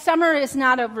Summer is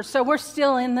not over, so we're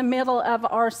still in the middle of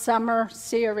our summer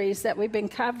series that we've been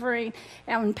covering,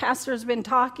 and Pastor's been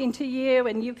talking to you,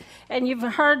 and you've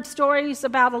heard stories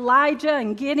about Elijah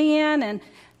and Gideon and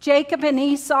Jacob and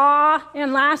Esau,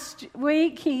 and last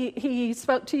week he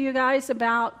spoke to you guys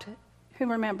about, who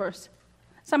remembers?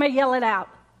 Somebody yell it out.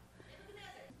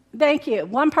 Thank you.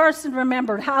 One person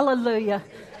remembered. Hallelujah.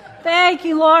 Thank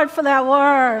you, Lord, for that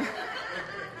word.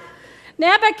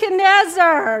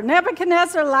 Nebuchadnezzar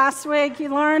last week, you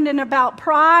learned about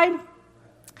pride.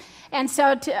 And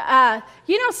so,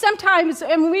 sometimes,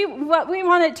 and what we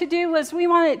wanted to do was we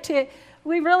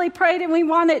really prayed and we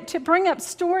wanted to bring up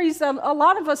stories that a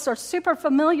lot of us are super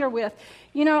familiar with.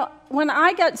 You know, when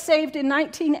I got saved in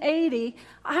 1980,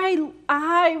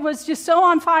 I was just so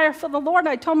on fire for the Lord.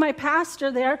 I told my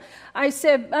pastor there, I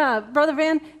said,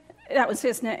 Brother that was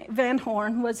his name, Van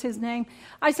Horn was his name.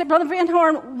 I said, Brother Van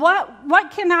Horn,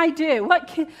 what can I do?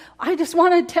 I just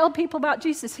want to tell people about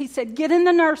Jesus. He said, get in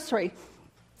the nursery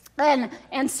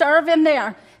and serve in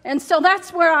there. And so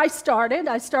that's where I started.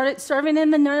 I started serving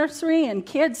in the nursery and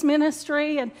kids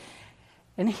ministry, and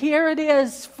here it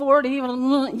is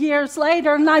 40 years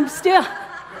later, and I'm still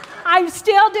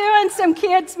doing some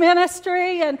kids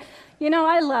ministry, and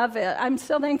I love it. I'm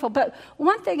so thankful. But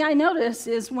one thing I notice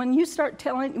is when you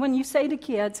say to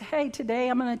kids, hey, today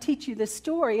I'm going to teach you this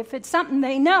story, if it's something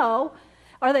they know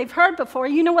or they've heard before,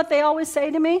 you know what they always say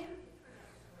to me?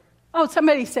 Oh,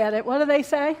 somebody said it. What do they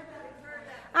say?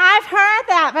 I've heard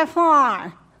that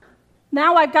before.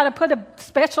 Now I've got to put a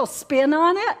special spin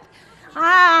on it.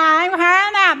 I've heard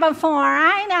that before.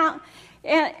 I know.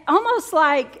 And almost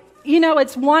like,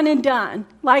 it's one and done.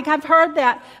 Like, I've heard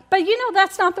that. But,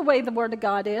 that's not the way the Word of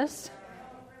God is.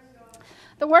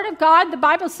 The Word of God, the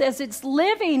Bible says it's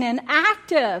living and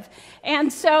active.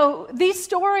 And so these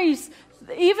stories,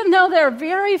 even though they're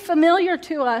very familiar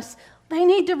to us, they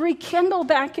need to rekindle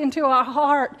back into our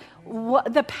heart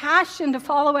the passion to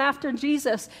follow after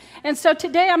Jesus. And so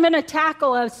today I'm going to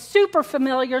tackle a super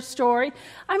familiar story.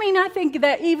 I think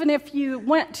that even if you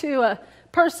went to a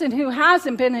person who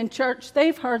hasn't been in church,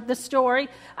 they've heard the story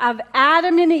of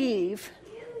Adam and Eve.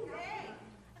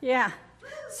 Yeah.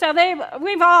 So a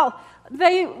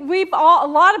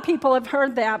lot of people have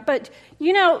heard that. But,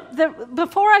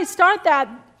 before I start that,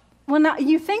 when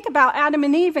you think about Adam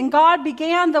and Eve and God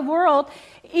began the world,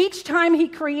 each time he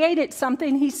created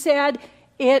something, he said,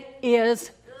 it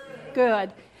is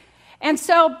good. And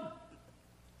so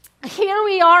here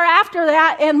we are after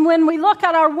that, and when we look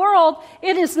at our world,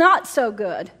 it is not so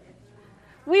good.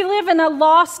 We live in a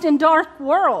lost and dark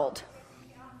world.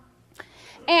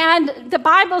 And the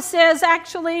Bible says,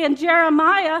 actually, in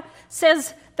Jeremiah,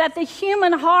 says that the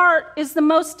human heart is the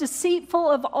most deceitful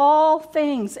of all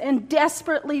things and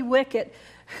desperately wicked.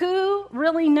 Who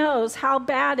really knows how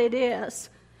bad it is?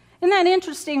 Isn't that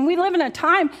interesting? We live in a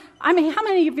time, how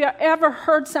many of you ever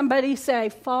heard somebody say,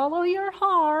 follow your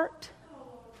heart?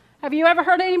 Have you ever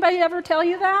heard anybody ever tell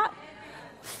you that?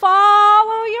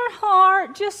 Follow your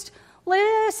heart. Just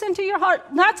listen to your heart.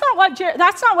 That's not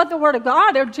what the Word of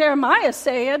God or Jeremiah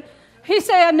said. He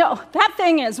said, no, that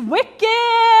thing is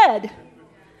wicked.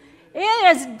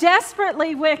 It is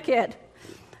desperately wicked.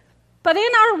 But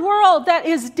in our world that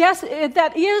is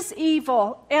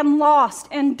evil and lost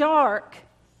and dark,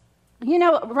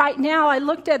 right now I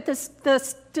looked at the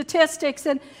statistics,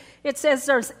 and it says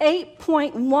there's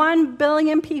 8.1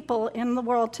 billion people in the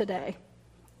world today.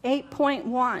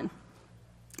 8.1.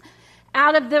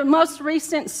 Out of the most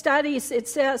recent studies, it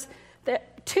says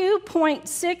that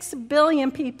 2.6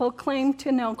 billion people claim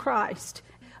to know Christ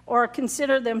or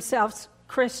consider themselves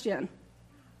Christian.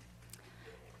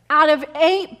 Out of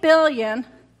 8 billion,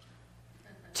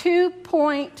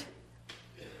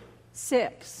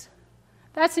 2.6.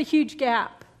 That's a huge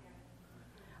gap.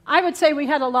 I would say we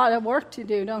had a lot of work to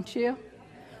do, don't you?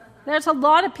 There's a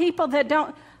lot of people that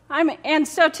don't. And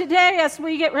so today, as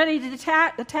we get ready to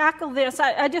tackle this,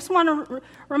 I just want to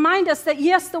remind us that,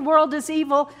 yes, the world is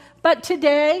evil, but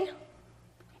today,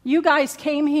 you guys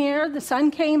came here, the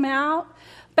sun came out,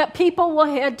 but people will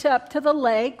head up to the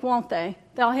lake, won't they?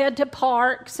 They'll head to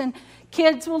parks, and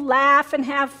kids will laugh and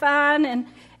have fun,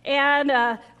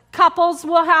 and couples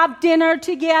will have dinner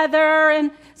together,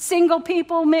 and single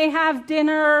people may have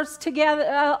dinners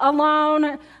together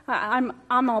alone. I'm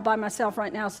all by myself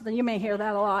right now, so you may hear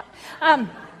that a lot.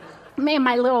 Me and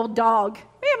my little dog.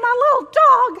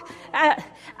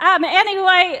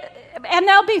 Anyway, and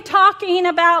they'll be talking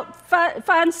about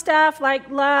fun stuff like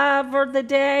love or the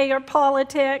day or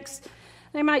politics.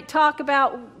 They might talk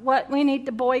about what we need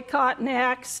to boycott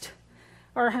next,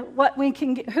 or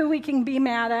who we can be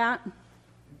mad at.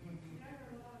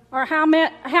 Or how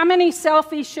many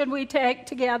selfies should we take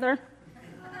together?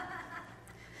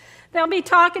 They'll be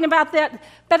talking about that.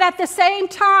 But at the same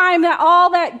time that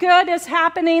all that good is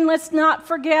happening, let's not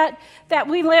forget that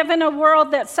we live in a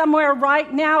world that somewhere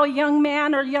right now a young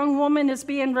man or young woman is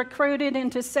being recruited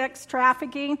into sex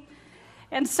trafficking.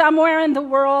 And somewhere in the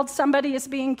world somebody is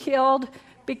being killed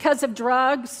because of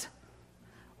drugs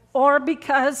or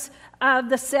because of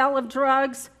the sale of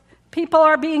drugs. People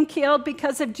are being killed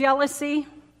because of jealousy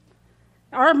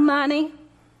or money.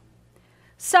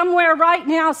 Somewhere right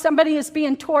now, somebody is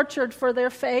being tortured for their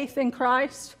faith in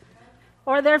Christ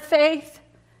or their faith.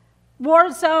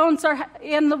 War zones are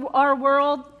in our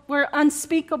world where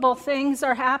unspeakable things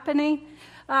are happening.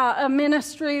 A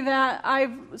ministry that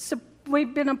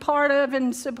we've been a part of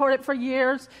and supported for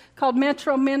years called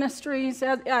Metro Ministries.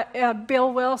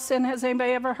 Bill Wilson, has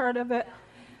anybody ever heard of it?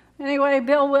 Anyway,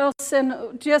 Bill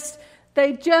Wilson,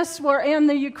 they just were in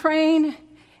the Ukraine.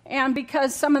 And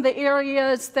because some of the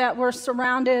areas that were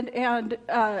surrounded and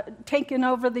taken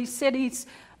over these cities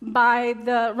by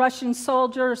the Russian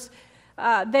soldiers,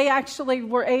 they actually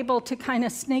were able to kind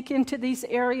of sneak into these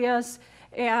areas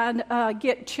and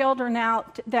get children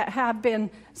out that have been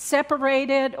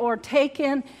separated or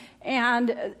taken.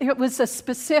 And it was a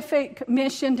specific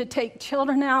mission to take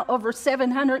children out. Over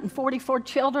 744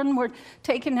 children were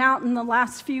taken out in the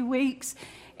last few weeks.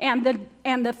 And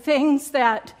the things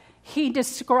that he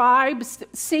describes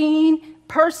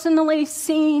personally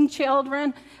seeing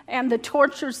children and the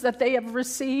tortures that they have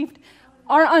received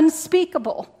are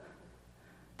unspeakable.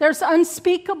 There's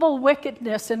unspeakable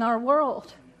wickedness in our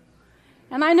world.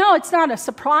 And I know it's not a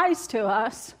surprise to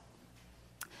us,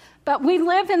 but we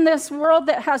live in this world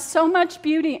that has so much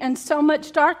beauty and so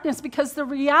much darkness because the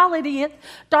reality is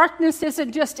darkness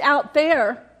isn't just out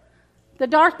there. The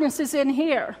darkness is in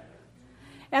here.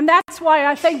 And that's why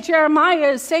I think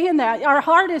Jeremiah is saying that. Our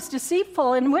heart is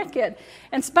deceitful and wicked.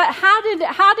 But how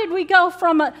did we go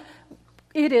from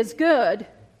it is good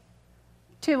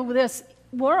to this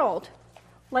world?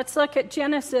 Let's look at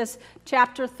Genesis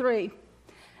chapter 3.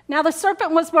 Now the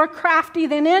serpent was more crafty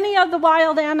than any of the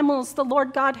wild animals the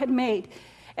Lord God had made.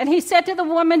 And he said to the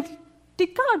woman,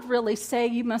 "Did God really say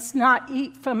you must not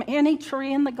eat from any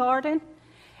tree in the garden?"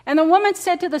 And the woman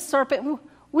said to the serpent,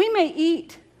 "We may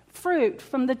eat fruit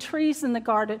from the trees in the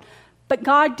garden, but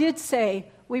God did say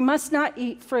we must not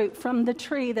eat fruit from the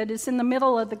tree that is in the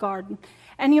middle of the garden,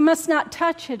 and you must not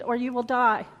touch it or you will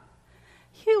die."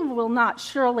 "You will not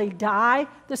surely die,"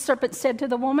 the serpent said to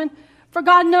the woman, "for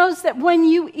God knows that when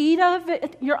you eat of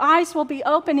it, your eyes will be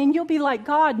open and you'll be like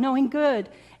God, knowing good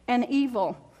and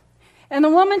evil." And the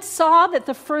woman saw that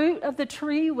the fruit of the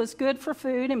tree was good for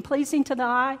food and pleasing to the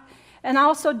eye, and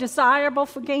also desirable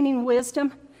for gaining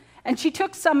wisdom. And she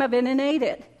took some of it and ate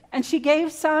it. And she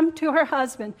gave some to her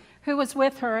husband who was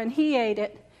with her, and he ate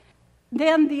it.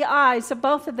 Then the eyes of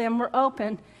both of them were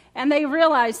open, and they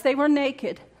realized they were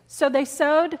naked. So they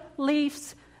sewed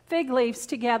fig leaves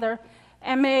together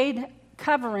and made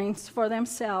coverings for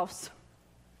themselves.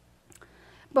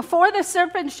 Before the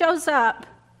serpent shows up,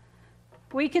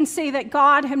 we can see that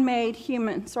God had made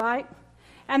humans, right?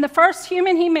 And the first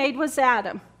human he made was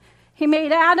Adam. He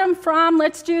made Adam from,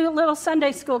 let's do a little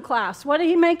Sunday school class. What did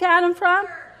he make Adam from?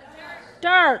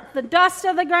 Dirt, the dust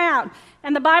of the ground.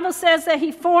 And the Bible says that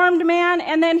he formed man,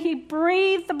 and then he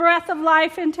breathed the breath of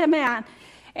life into man.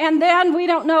 And then we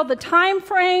don't know the time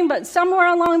frame, but somewhere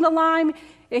along the line,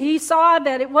 he saw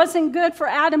that it wasn't good for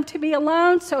Adam to be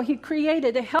alone, so he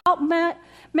created a helpmate.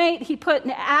 He put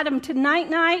Adam to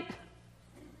night-night.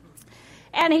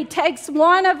 And he takes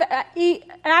one of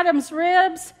Adam's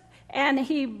ribs, and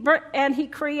he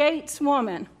creates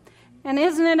woman. And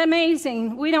isn't it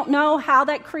amazing? We don't know how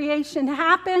that creation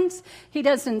happens. He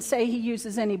doesn't say he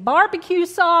uses any barbecue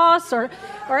sauce or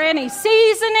any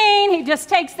seasoning. He just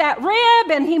takes that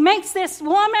rib and he makes this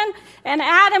woman, and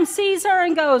Adam sees her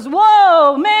and goes,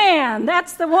 "Whoa, man,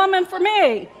 that's the woman for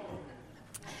me."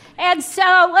 And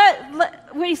so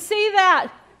we see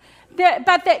that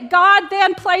that God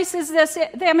then places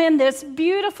them in this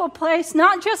beautiful place,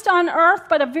 not just on earth,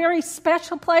 but a very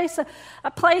special place, a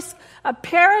place, a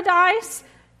paradise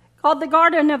called the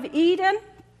Garden of Eden.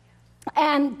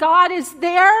 And God is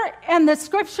there, and the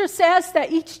scripture says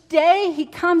that each day he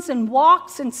comes and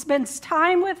walks and spends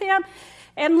time with him.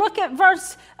 And look at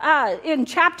verse in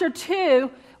chapter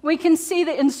 2, we can see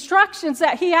the instructions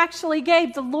that he actually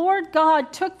gave. The Lord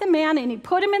God took the man and he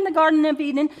put him in the Garden of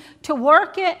Eden to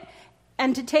work it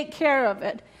and to take care of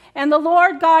it. And the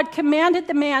Lord God commanded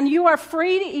the man, "You are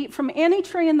free to eat from any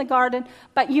tree in the garden,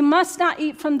 but you must not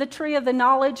eat from the tree of the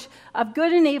knowledge of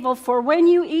good and evil, for when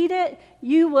you eat it,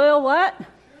 you will" what?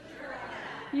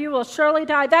 You will surely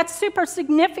die. That's super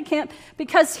significant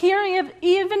because here,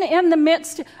 even in the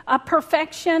midst of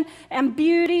perfection and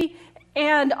beauty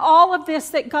and all of this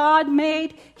that God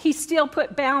made, he still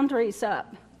put boundaries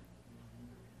up.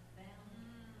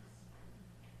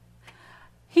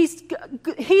 He's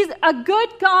a good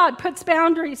God, puts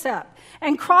boundaries up.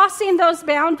 And crossing those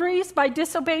boundaries by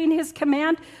disobeying his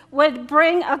command would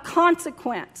bring a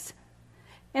consequence.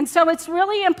 And so it's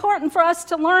really important for us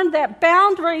to learn that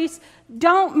boundaries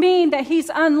don't mean that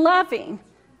he's unloving.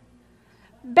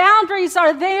 Boundaries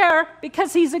are there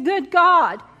because he's a good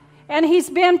God and he's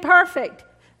been perfect.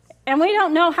 And we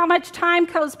don't know how much time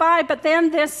goes by, but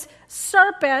then this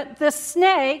serpent, this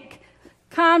snake,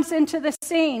 comes into the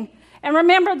scene. And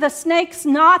remember, the snake's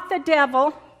not the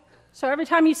devil. So every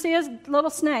time you see a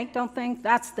little snake, don't think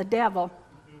that's the devil.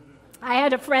 I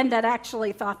had a friend that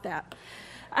actually thought that.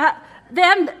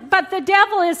 But the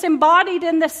devil is embodied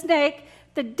in the snake.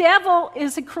 The devil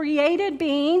is a created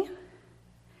being.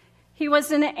 He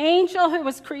was an angel who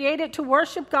was created to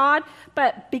worship God,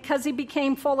 but because he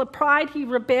became full of pride, he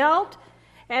rebelled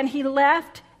and he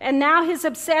left. And now his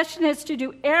obsession is to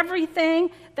do everything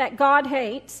that God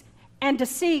hates and to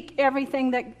seek everything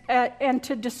that and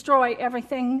to destroy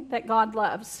everything that God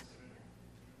loves.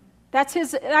 That's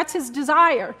his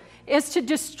desire, is to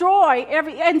destroy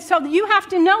and so you have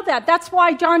to know that. That's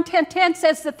why John 10:10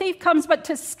 says the thief comes but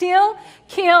to steal,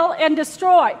 kill, and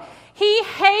destroy. He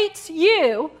hates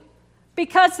you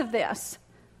because of this.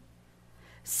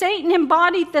 Satan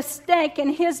embodied the snake,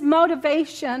 and his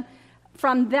motivation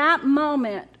from that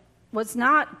moment was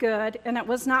not good, and it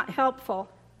was not helpful.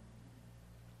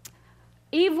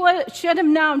 Eve should have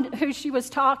known who she was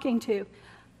talking to.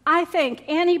 I think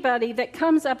anybody that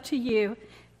comes up to you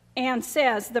and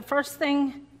says, the first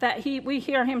thing that we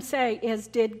hear him say is,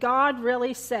 did God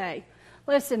really say?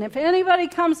 Listen, if anybody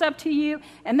comes up to you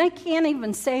and they can't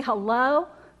even say hello,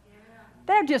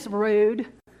 they're just rude.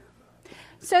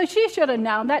 So she should have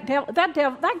known that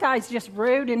guy's just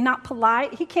rude and not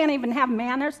polite. He can't even have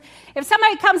manners. If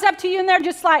somebody comes up to you and they're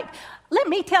just like, let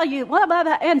me tell you, blah, blah,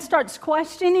 blah, and starts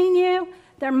questioning you,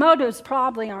 their motives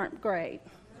probably aren't great.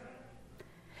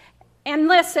 And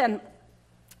listen,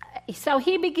 so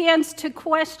he begins to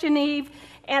question Eve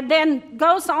and then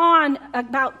goes on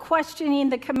about questioning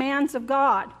the commands of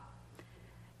God.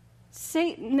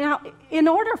 See, now, in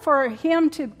order for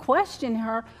him to question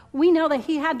her, we know that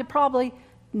he had to probably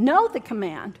know the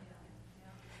command.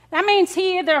 That means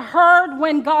he either heard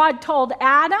when God told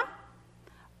Adam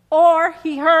or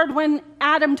he heard when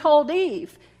Adam told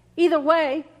Eve. Either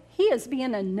way, he is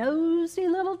being a nosy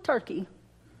little turkey.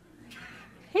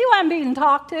 He wasn't being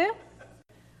talked to.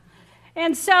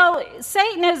 And so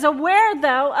Satan is aware,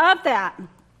 though, of that.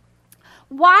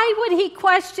 Why would he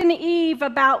question Eve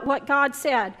about what God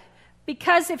said?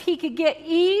 Because if he could get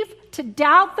Eve to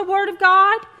doubt the word of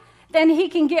God, then he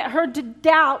can get her to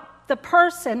doubt the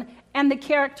person and the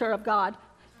character of God.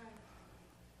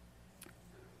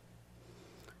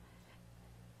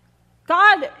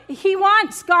 He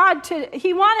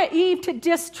wanted Eve to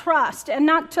distrust and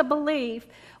not to believe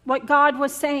what God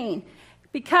was saying.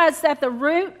 Because at the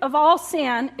root of all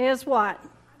sin is what?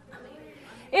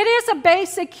 It is a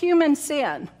basic human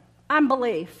sin,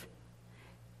 unbelief.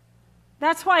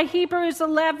 That's why Hebrews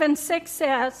 11:6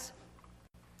 says,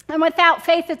 and without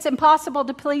faith it's impossible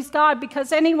to please God,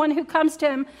 because anyone who comes to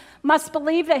him must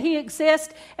believe that he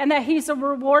exists and that he's a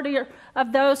rewarder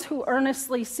of those who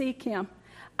earnestly seek him.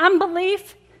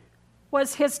 Unbelief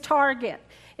was his target.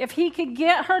 If he could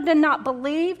get her to not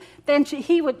believe, then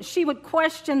she would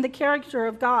question the character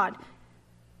of God.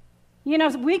 You know,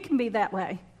 we can be that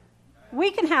way.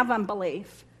 We can have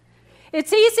unbelief.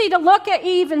 It's easy to look at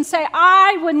Eve and say,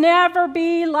 I would never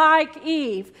be like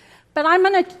Eve. But I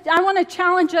want to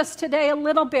challenge us today a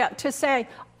little bit to say,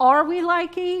 are we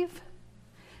like Eve?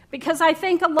 Because I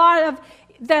think a lot of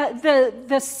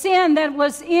the sin that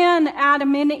was in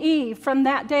Adam and Eve from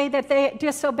that day that they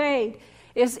disobeyed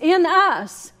is in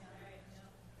us.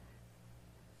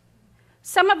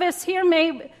 Some of us here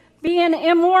may be in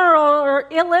immoral or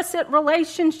illicit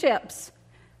relationships.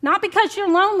 Not because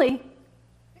you're lonely,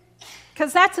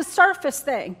 because that's a surface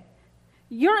thing.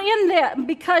 You're in that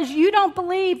because you don't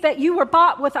believe that you were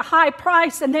bought with a high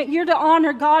price and that you're to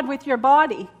honor God with your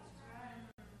body.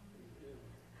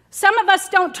 Some of us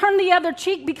don't turn the other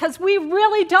cheek because we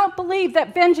really don't believe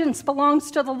that vengeance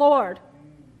belongs to the Lord.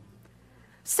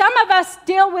 Some of us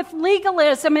deal with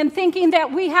legalism and thinking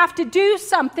that we have to do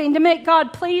something to make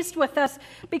God pleased with us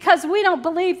because we don't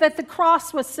believe that the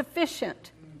cross was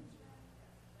sufficient.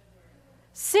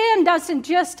 Sin doesn't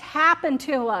just happen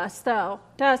to us, though,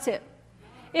 does it?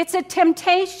 It's the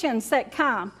temptations that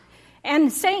come.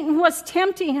 And Satan was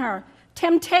tempting her.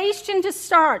 Temptation to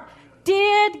start.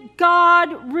 Did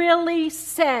God really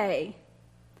say?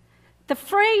 The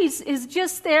phrase is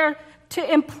just there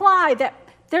to imply that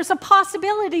there's a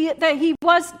possibility that he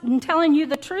wasn't telling you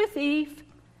the truth, Eve.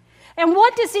 And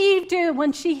what does Eve do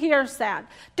when she hears that?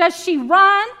 Does she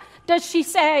run? Does she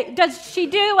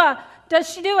do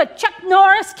a Chuck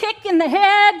Norris kick in the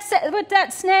head with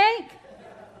that snake?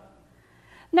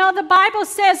 No, the Bible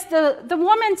says the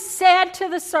woman said to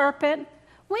the serpent,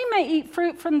 we may eat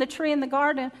fruit from the tree in the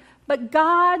garden, but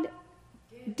God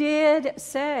did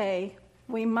say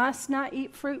we must not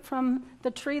eat fruit from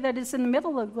the tree that is in the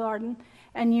middle of the garden,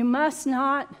 and you must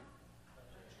not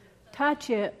touch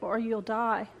it or you'll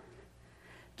die.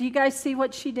 Do you guys see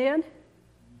what she did?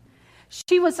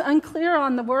 She was unclear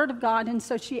on the Word of God, and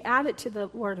so she added to the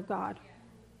Word of God.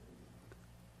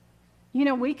 You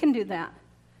know, we can do that.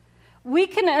 We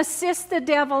can assist the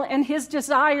devil and his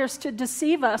desires to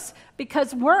deceive us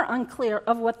because we're unclear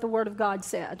of what the Word of God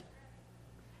said.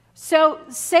 So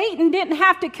Satan didn't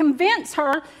have to convince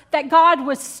her that God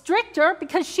was stricter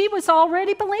because she was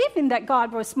already believing that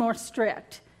God was more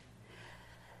strict.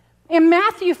 In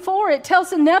Matthew 4, it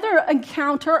tells another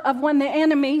encounter of when the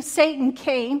enemy, Satan,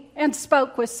 came and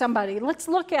spoke with somebody. Let's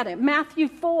look at it. Matthew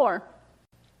 4.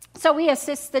 So he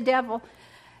assists the devil.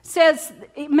 Says,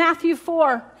 Matthew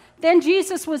 4, then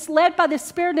Jesus was led by the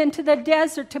Spirit into the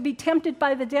desert to be tempted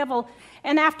by the devil.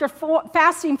 And after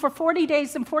fasting for 40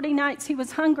 days and 40 nights, he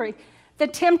was hungry. The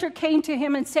tempter came to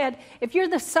him and said, if you're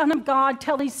the Son of God,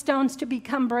 tell these stones to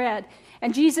become bread.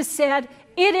 And Jesus said,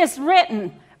 it is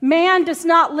written, man does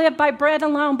not live by bread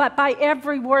alone, but by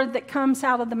every word that comes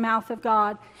out of the mouth of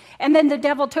God. And then the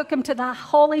devil took him to the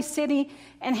holy city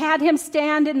and had him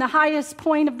stand in the highest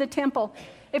point of the temple.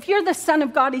 If you're the Son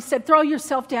of God, he said, throw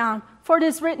yourself down. For it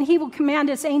is written, he will command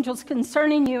his angels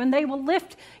concerning you, and they will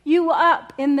lift you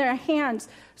up in their hands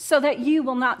so that you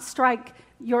will not strike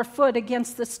your foot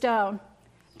against the stone.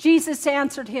 Jesus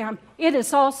answered him, it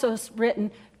is also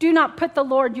written, do not put the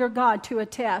Lord your God to a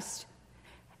test.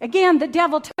 Again, the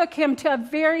devil took him to a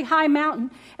very high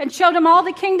mountain and showed him all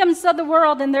the kingdoms of the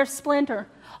world and their splendor.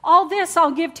 All this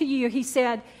I'll give to you, he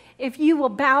said, if you will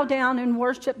bow down and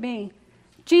worship me.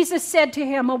 Jesus said to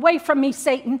him, away from me,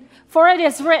 Satan, for it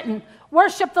is written,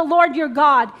 worship the Lord your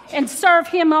God and serve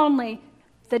him only.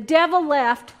 The devil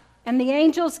left, and the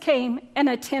angels came and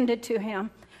attended to him.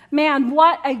 Man,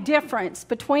 what a difference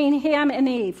between him and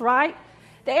Eve, right?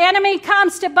 The enemy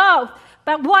comes to both,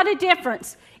 but what a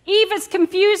difference. Eve is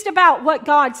confused about what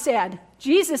God said.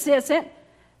 Jesus isn't.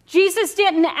 Jesus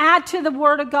didn't add to the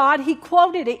Word of God. He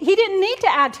quoted it. He didn't need to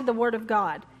add to the Word of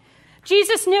God.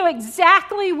 Jesus knew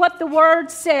exactly what the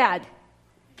Word said.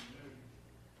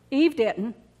 Eve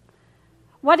didn't.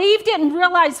 What Eve didn't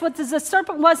realize was the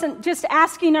serpent wasn't just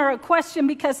asking her a question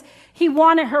because he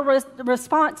wanted her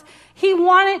response. He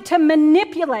wanted to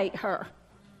manipulate her.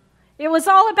 It was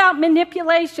all about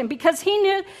manipulation because he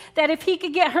knew that if he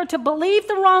could get her to believe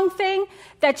the wrong thing,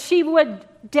 that she would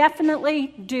definitely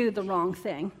do the wrong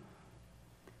thing.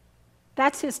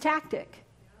 That's his tactic.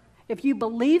 If you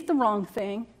believe the wrong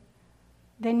thing,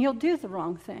 then you'll do the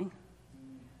wrong thing.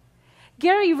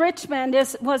 Gary Richmond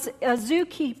was a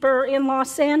zookeeper in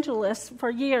Los Angeles for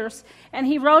years, and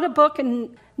he wrote a book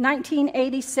in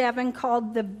 1987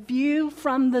 called The View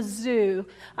from the Zoo.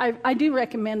 I do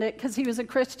recommend it because he was a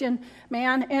Christian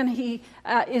man, and he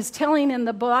is telling in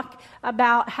the book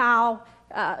about how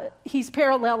he's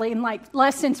paralleling like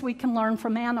lessons we can learn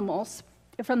from animals,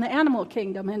 from the animal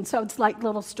kingdom, and so it's like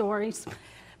little stories.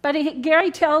 But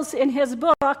Gary tells in his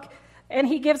book, and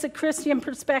he gives a Christian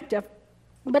perspective,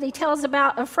 but he tells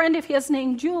about a friend of his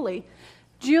named Julie.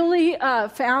 Julie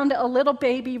found a little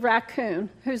baby raccoon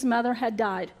whose mother had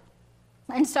died.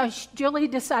 And so Julie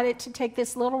decided to take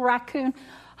this little raccoon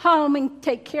home and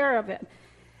take care of it.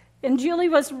 And Julie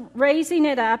was raising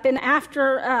it up, and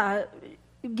after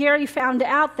Gary found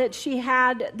out that she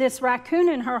had this raccoon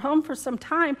in her home for some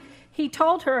time, he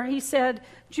told her, he said,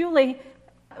 Julie,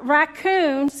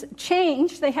 raccoons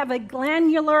change. They have a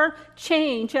glandular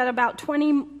change at about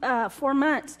 24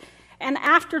 months. And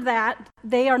after that,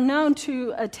 they are known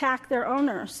to attack their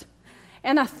owners.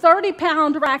 And a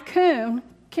 30-pound raccoon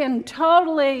can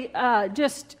totally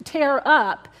just tear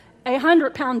up a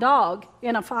 100-pound dog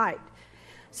in a fight.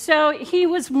 So he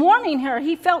was warning her.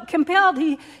 He felt compelled.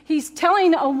 He's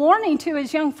telling a warning to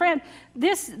his young friend.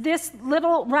 This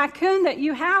little raccoon that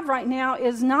you have right now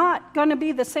is not going to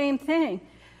be the same thing.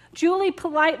 Julie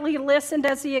politely listened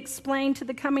as he explained to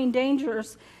the coming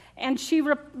dangers, and she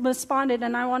responded,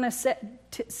 and I want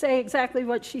to say exactly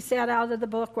what she said out of the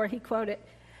book where he quoted,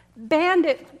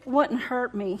 Bandit wouldn't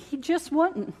hurt me. He just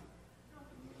wouldn't.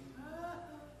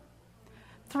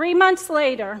 3 months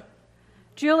later,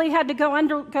 Julie had to go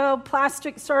undergo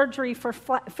plastic surgery for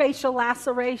facial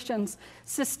lacerations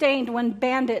sustained when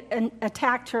Bandit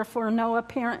attacked her for no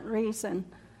apparent reason.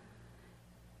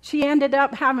 She ended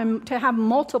up having to have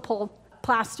multiple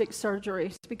plastic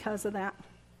surgeries because of that.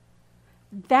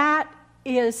 That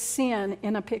is sin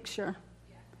in a picture.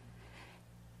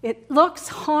 It looks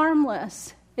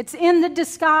harmless. It's in the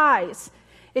disguise.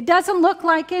 It doesn't look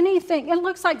like anything. It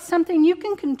looks like something you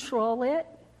can control it.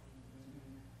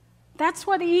 That's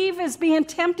what Eve is being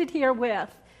tempted here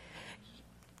with.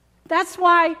 That's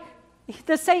why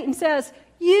the Satan says,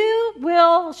 "You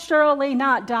will surely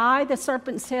not die," the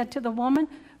serpent said to the woman.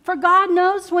 "For God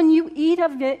knows when you eat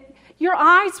of it, your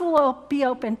eyes will be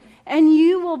open, and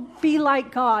you will be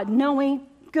like God, knowing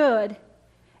good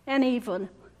and evil."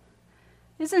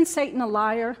 Isn't Satan a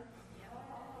liar?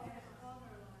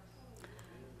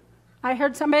 I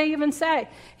heard somebody even say,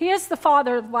 he is the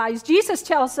father of lies. Jesus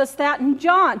tells us that in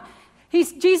John.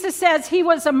 Jesus says he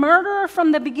was a murderer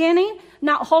from the beginning,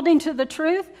 not holding to the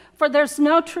truth, for there's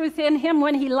no truth in him.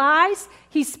 When he lies,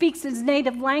 he speaks his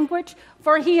native language,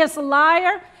 for he is a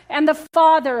liar and the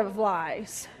father of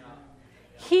lies.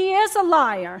 He is a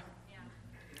liar.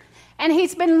 And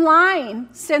he's been lying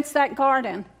since that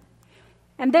garden.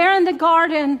 And there in the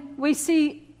garden, we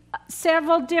see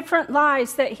several different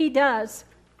lies that he does.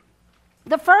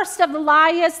 The first of the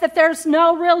lie is that there's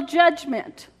no real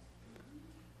judgment.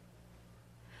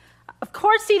 Of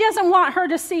course, he doesn't want her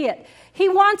to see it. He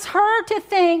wants her to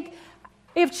think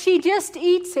if she just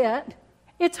eats it,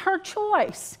 it's her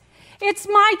choice. It's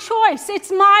my choice.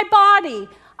 It's my body.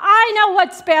 I know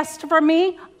what's best for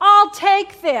me. I'll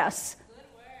take this.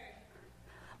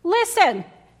 Listen,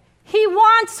 he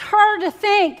wants her to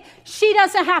think she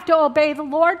doesn't have to obey the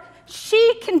Lord.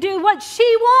 She can do what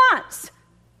she wants.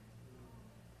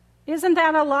 Isn't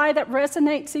that a lie that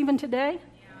resonates even today?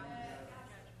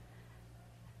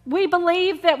 We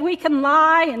believe that we can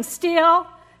lie and steal,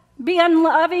 be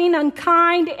unloving,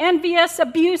 unkind, envious,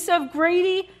 abusive,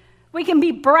 greedy. We can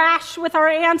be brash with our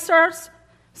answers,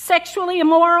 sexually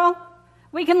immoral.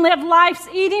 We can live lives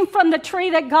eating from the tree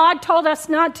that God told us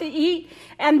not to eat,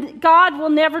 and God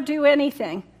will never do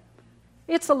anything.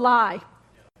 It's a lie.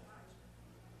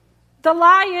 The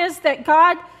lie is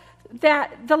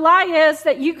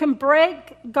that you can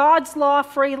break God's law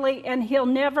freely and he'll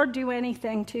never do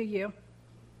anything to you.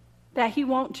 That he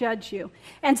won't judge you.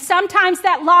 And sometimes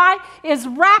that lie is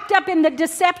wrapped up in the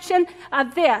deception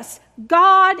of this: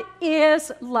 God is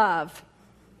love.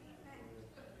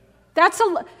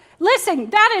 Listen,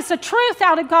 that is a truth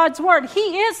out of God's word.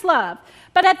 He is love.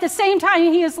 But at the same time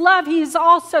he is love, he is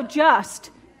also just.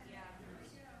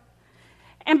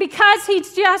 And because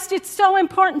he's just, it's so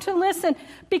important to listen,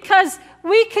 because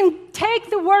we can take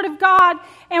the word of God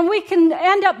and we can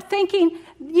end up thinking,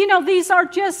 these are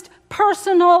just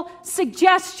personal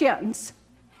suggestions.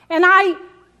 And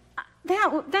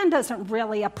that doesn't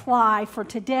really apply for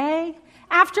today.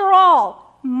 After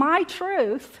all, my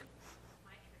truth,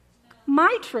 my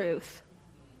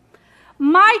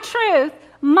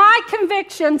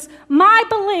convictions, my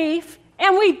belief,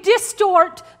 and we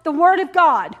distort the word of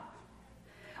God.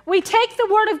 We take the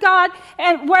word of God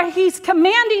and where he's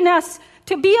commanding us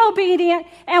to be obedient,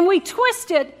 and we twist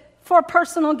it for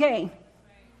personal gain.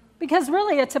 Because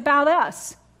really it's about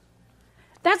us.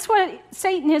 That's what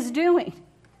Satan is doing.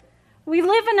 We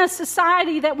live in a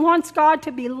society that wants God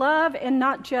to be love and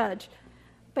not judge.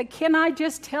 But can I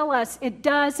just tell us, it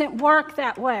doesn't work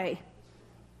that way.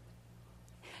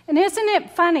 And isn't it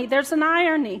funny? There's an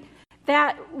irony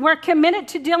that we're committed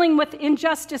to dealing with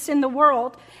injustice in the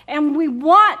world, and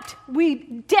we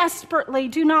desperately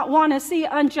do not want to see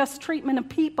unjust treatment of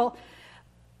people.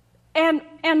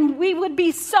 And we would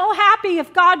be so happy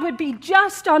if God would be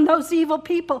just on those evil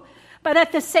people. But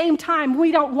at the same time,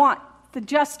 we don't want the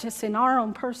justice in our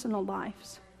own personal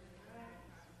lives.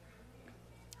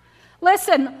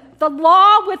 Listen, the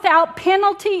law without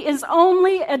penalty is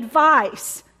only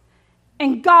advice.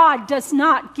 And God does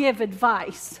not give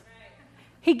advice.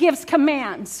 He gives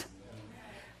commands.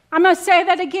 I'm going to say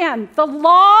that again. The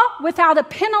law without a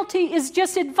penalty is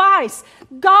just advice.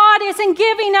 God isn't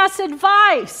giving us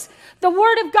advice. The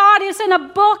Word of God isn't a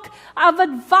book of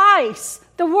advice.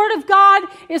 The Word of God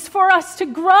is for us to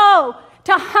grow,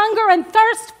 to hunger and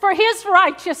thirst for His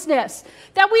righteousness,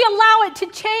 that we allow it to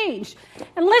change.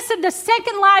 And listen, the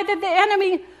second lie that the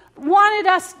enemy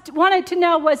wanted to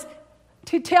know was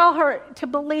to tell her to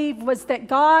believe was that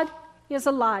God is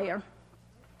a liar.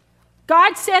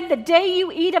 God said, the day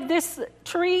you eat of this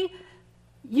tree,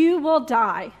 you will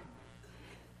die.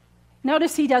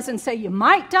 Notice he doesn't say you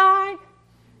might die.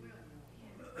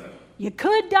 You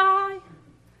could die.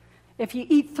 If you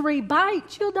eat 3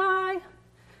 bites, you'll die.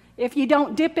 If you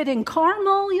don't dip it in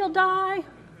caramel, you'll die.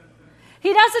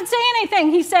 He doesn't say anything.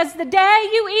 He says, the day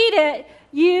you eat it,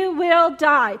 you will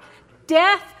die.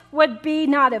 Death would be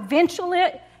not eventual,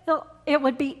 it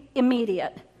would be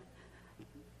immediate.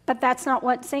 But that's not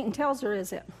what Satan tells her,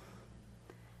 is it?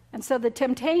 And so the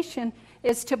temptation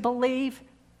is to believe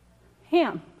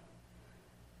him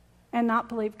and not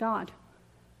believe God.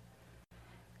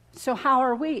 So how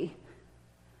are we?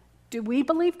 Do we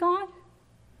believe God?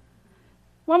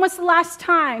 When was the last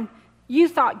time you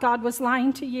thought God was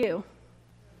lying to you?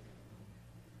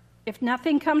 If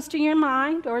nothing comes to your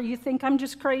mind, or you think I'm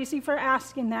just crazy for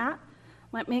asking that,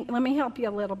 let me help you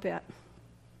a little bit.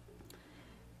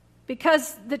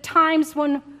 Because the times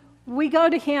when we go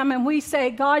to him and we say,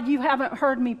 God, you haven't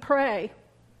heard me pray,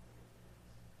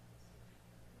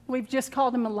 we've just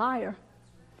called him a liar.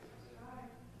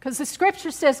 Because the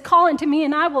scripture says, call unto me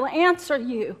and I will answer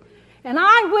you, and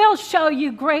I will show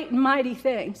you great and mighty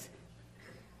things.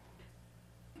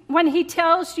 When he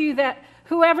tells you that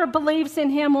whoever believes in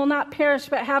him will not perish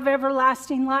but have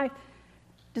everlasting life,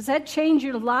 does that change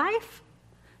your life?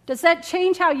 Does that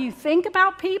change how you think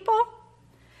about people?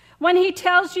 When he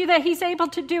tells you that he's able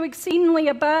to do exceedingly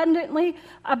abundantly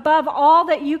above all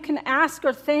that you can ask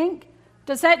or think,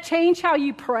 does that change how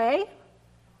you pray?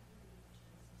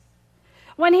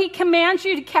 When he commands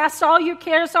you to cast all your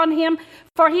cares on him,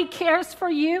 for he cares for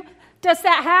you, does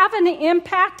that have an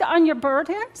impact on your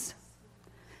burdens?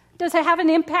 Does it have an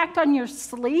impact on your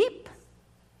sleep?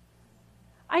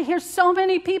 I hear so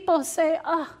many people say,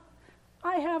 I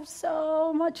have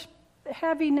so much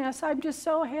heaviness. I'm just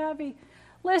so heavy.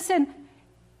 Listen,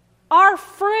 our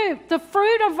fruit, the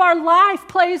fruit of our life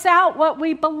plays out what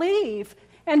we believe.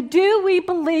 And do we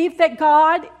believe that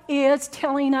God is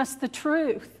telling us the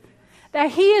truth?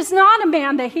 That he is not a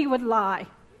man that he would lie.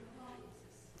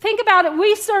 Think about it.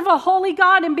 We serve a holy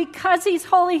God, and because he's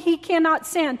holy, he cannot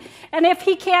sin. And if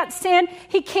he can't sin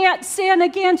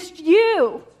against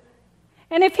you.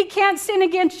 And if he can't sin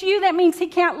against you, that means he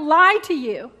can't lie to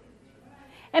you.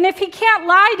 And if he can't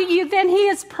lie to you, then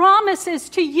his promises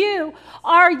to you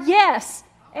are yes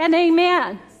and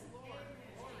amen.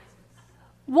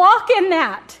 Walk in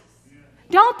that.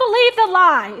 Don't believe the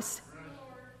lies.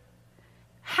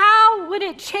 How would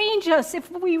it change us if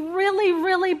we really,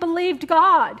 really believed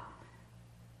God?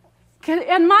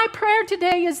 And my prayer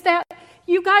today is that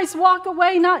you guys walk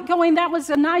away not going, that was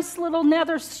a nice little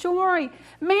nether story.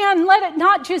 Man, let it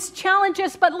not just challenge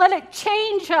us, but let it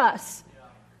change us.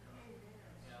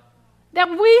 That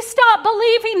we stop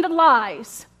believing the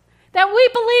lies. That we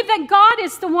believe that God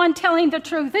is the one telling the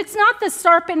truth. It's not the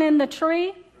serpent in the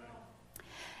tree.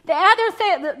 The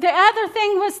other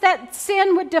thing was that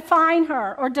sin would define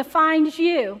her or defines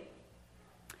you.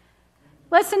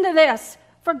 Listen to this.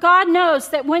 For God knows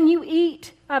that when you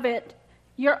eat of it,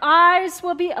 your eyes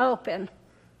will be open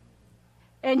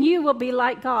and you will be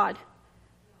like God,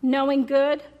 knowing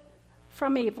good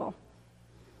from evil.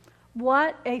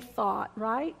 What a thought,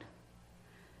 right?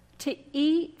 To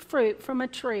eat fruit from a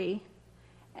tree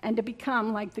and to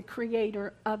become like the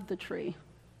creator of the tree.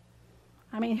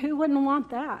 I mean, who wouldn't want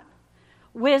that?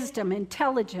 Wisdom,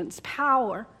 intelligence,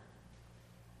 power.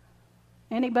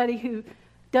 Anybody who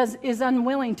is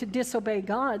unwilling to disobey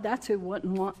God, that's who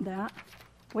wouldn't want that.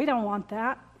 We don't want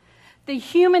that. The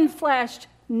human flesh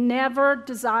never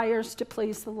desires to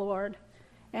please the Lord,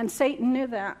 and Satan knew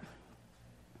that.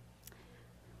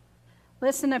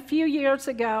 Listen, a few years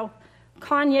ago,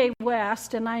 Kanye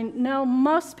West, and I know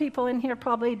most people in here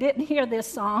probably didn't hear this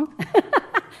song,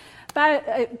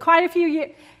 but quite a few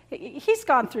years, he's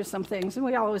gone through some things, and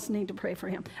we always need to pray for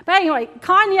him. But anyway,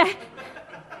 Kanye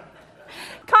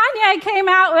came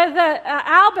out with an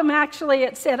album, actually,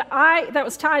 it said, that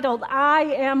was titled, I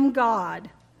Am God.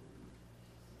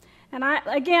 And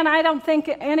I don't think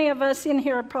any of us in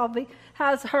here probably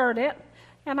has heard it,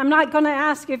 and I'm not going to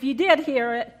ask if you did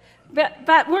hear it,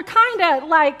 but we're kind of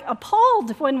like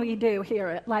appalled when we do hear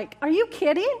it. Like, are you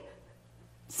kidding?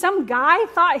 Some guy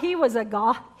thought he was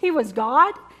God. He was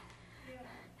God? Yeah.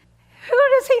 Who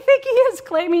does he think he is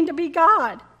claiming to be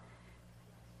God?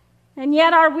 And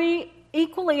yet are we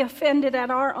equally offended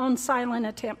at our own silent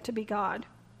attempt to be God?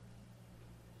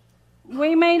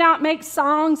 We may not make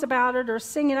songs about it or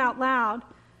sing it out loud.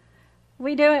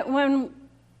 We do it when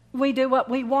we do what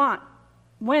we want,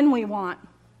 when we want,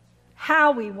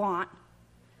 how we want.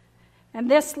 And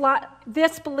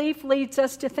this belief leads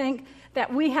us to think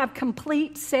that we have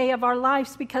complete say of our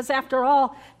lives because, after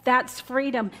all, that's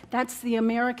freedom. That's the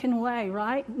American way,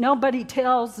 right? Nobody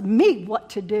tells me what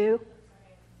to do.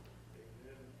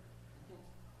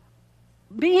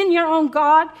 Being your own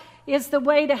God is the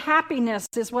way to happiness,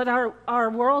 is what our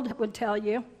world would tell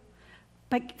you.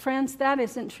 But friends, that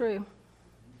isn't true.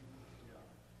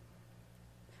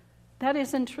 That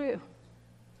isn't true.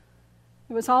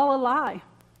 It was all a lie.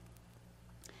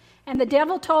 And the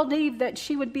devil told Eve that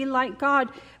she would be like God.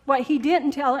 What he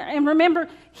didn't tell her, and remember,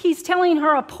 he's telling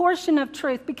her a portion of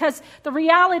truth, because the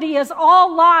reality is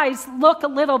all lies look a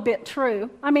little bit true.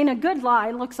 I mean, a good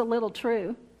lie looks a little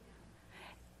true.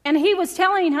 And he was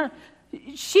telling her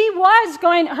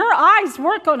her eyes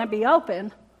weren't going to be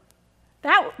open.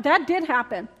 That did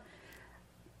happen.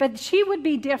 But she would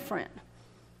be different.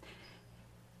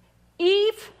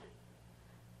 Eve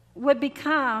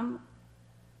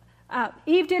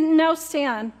didn't know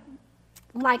sin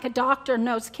like a doctor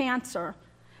knows cancer.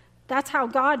 That's how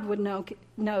God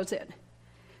knows it.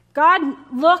 God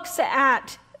looks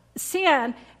at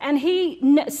sin and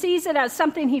he sees it as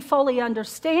something he fully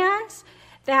understands,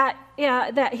 that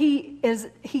he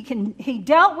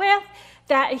dealt with,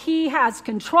 that he has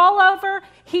control over.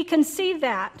 He can see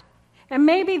that. And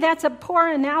maybe that's a poor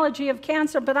analogy of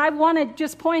cancer, but I want to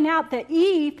just point out that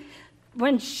Eve,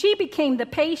 when she became the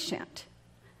patient,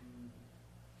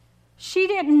 she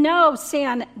didn't know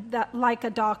sin like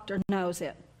a doctor knows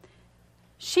it.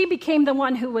 She became the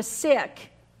one who was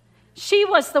sick. She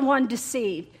was the one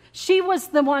deceived. She was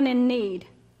the one in need.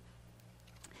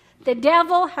 The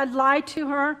devil had lied to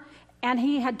her, and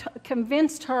he had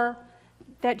convinced her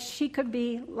that she could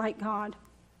be like God.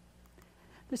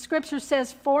 The scripture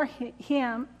says, for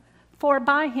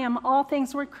by him all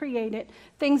things were created,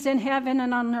 things in heaven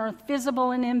and on earth,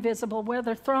 visible and invisible,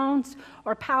 whether thrones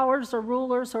or powers or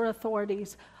rulers or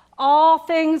authorities. All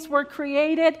things were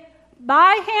created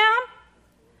by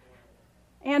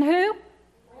him. And who?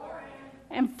 For him.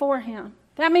 And for him.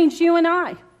 That means you and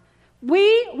I.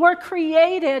 We were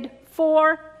created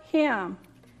for him.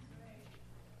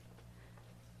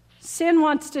 Sin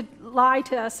wants to lie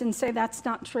to us and say that's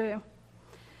not true.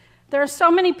 There are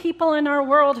so many people in our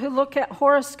world who look at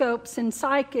horoscopes and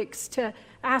psychics to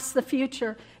ask the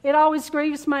future. It always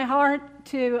grieves my heart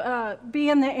to be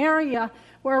in the area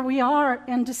where we are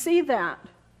and to see that.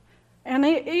 And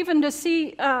even to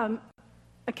see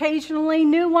occasionally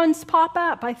new ones pop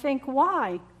up. I think,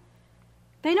 why?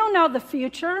 They don't know the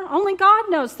future. Only God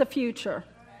knows the future.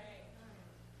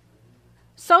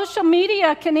 Social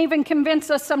media can even convince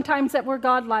us sometimes that we're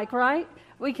godlike, right?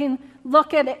 We can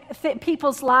look at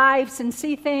people's lives and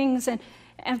see things, and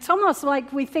it's almost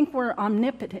like we think we're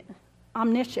omniscient.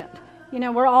 You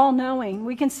know, we're all-knowing.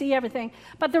 We can see everything.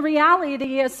 But the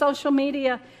reality is social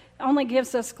media only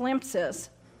gives us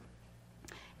glimpses.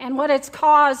 And what it's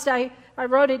caused, I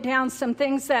wrote it down, some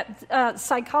things that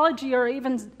psychology or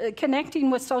even connecting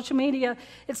with social media,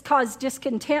 it's caused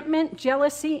discontentment,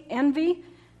 jealousy, envy.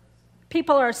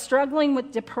 People are struggling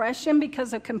with depression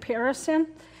because of comparison.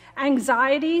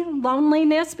 Anxiety,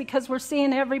 loneliness, because we're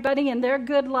seeing everybody in their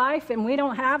good life and we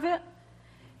don't have it.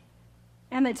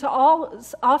 And it's all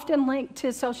often linked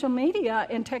to social media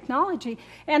and technology.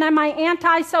 And am I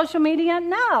anti-social media?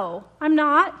 No, I'm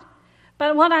not.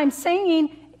 But what I'm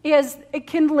saying is it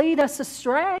can lead us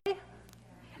astray.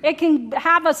 It can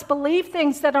have us believe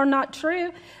things that are not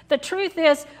true. The truth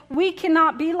is, we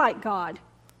cannot be like God.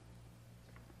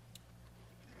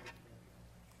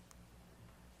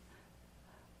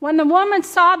 When the woman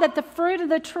saw that the fruit of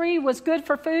the tree was good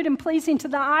for food and pleasing to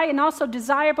the eye and also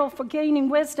desirable for gaining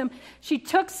wisdom, she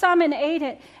took some and ate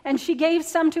it, and she gave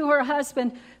some to her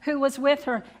husband who was with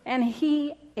her, and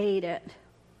he ate it.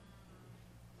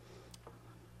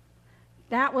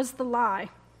 That was the lie.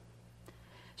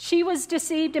 She was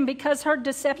deceived, and because her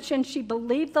deception, she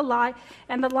believed the lie,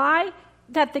 and the lie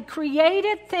that the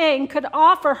created thing could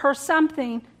offer her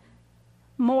something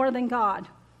more than God.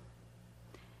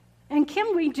 And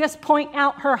can we just point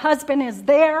out her husband is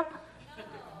there? What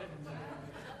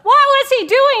was he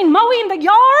doing? Mowing the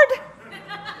yard?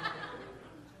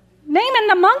 Naming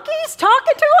the monkeys?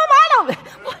 Talking to him? I don't.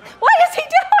 What is he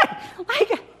doing?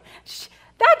 Like,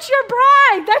 that's your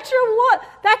bride. That's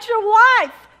your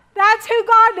wife. That's who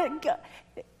God.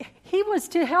 He was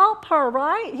to help her,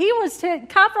 right? He was to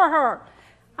cover her.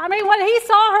 I mean, when he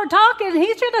saw her talking,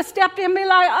 he should have stepped in and be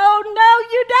like, "Oh no,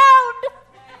 you don't."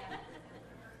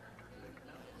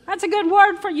 That's a good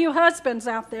word for you husbands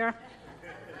out there.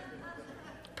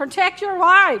 Protect your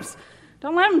wives.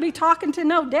 Don't let them be talking to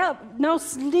no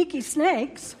sneaky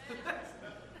snakes.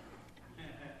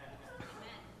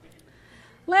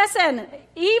 Listen,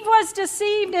 Eve was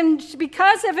deceived, and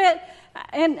because of it,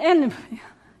 and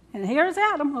here's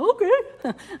Adam. Okay.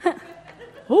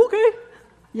 Okay.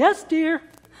 Yes, dear.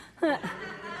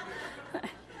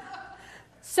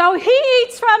 So he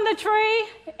eats from the tree,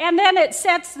 and then it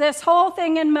sets this whole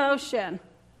thing in motion.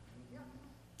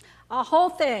 A whole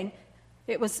thing.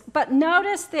 But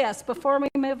notice this before we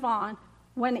move on.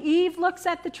 When Eve looks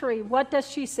at the tree, what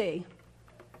does she see?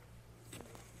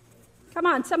 Come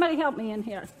on, somebody help me in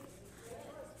here.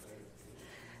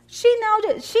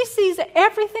 She sees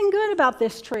everything good about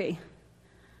this tree.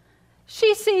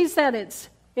 She sees that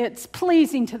it's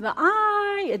pleasing to the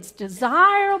eye, it's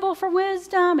desirable for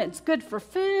wisdom, it's good for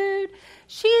food.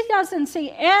 She doesn't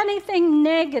see anything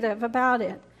negative about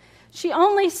it. She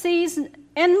only sees, and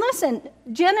listen,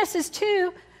 Genesis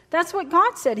 2, that's what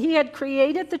God said. He had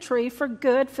created the tree for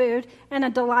good food and a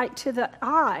delight to the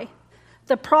eye.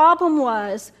 The problem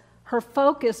was her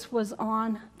focus was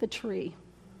on the tree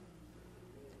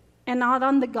and not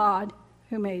on the God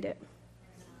who made it.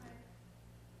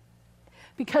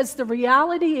 Because the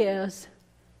reality is,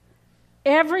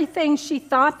 everything she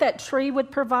thought that tree would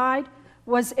provide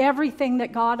was everything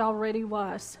that God already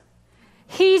was.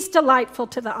 He's delightful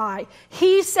to the eye.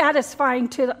 He's satisfying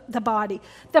to the body.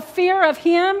 The fear of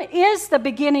him is the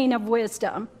beginning of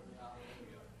wisdom.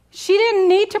 She didn't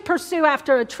need to pursue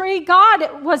after a tree.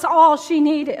 God was all she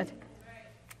needed.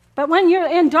 But when you're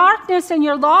in darkness and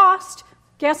you're lost,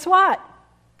 guess what?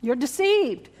 You're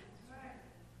deceived.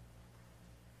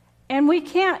 And we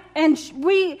can't, and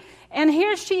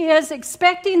here she is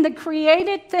expecting the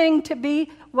created thing to be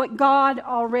what God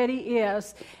already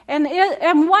is. And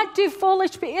what do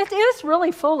foolish people, it is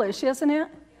really foolish, isn't it?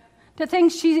 To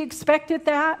think she expected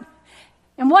that.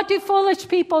 And what do foolish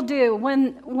people do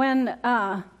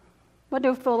what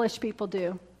do foolish people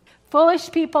do?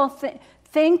 Foolish people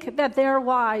think that they're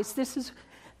wise.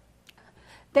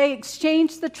 They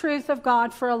exchange the truth of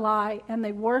God for a lie, and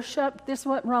they worship, this is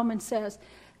what Romans says,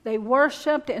 they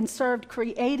worshipped and served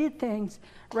created things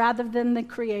rather than the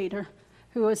Creator,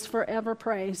 who is forever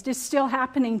praised. It's still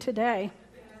happening today.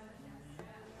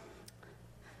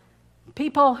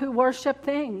 People who worship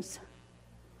things.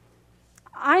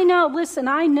 I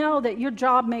know that your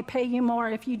job may pay you more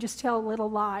if you just tell a little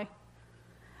lie.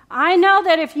 I know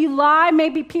that if you lie,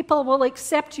 maybe people will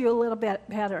accept you a little bit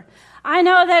better. I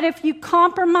know that if you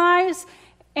compromise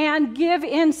and give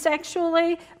in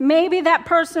sexually, maybe that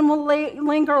person will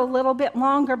linger a little bit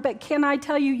longer. But can I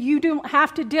tell you, you don't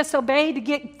have to disobey to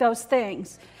get those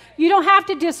things. You don't have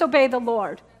to disobey the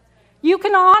Lord. You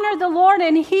can honor the Lord,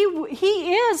 and He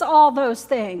is all those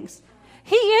things.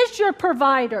 He is your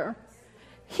provider.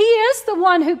 He is the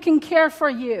one who can care for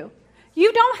you.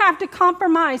 You don't have to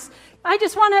compromise. I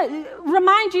just want to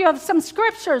remind you of some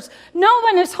scriptures. No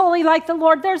one is holy like the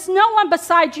Lord. There's no one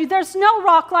beside you. There's no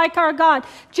rock like our God.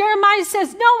 Jeremiah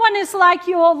says, no one is like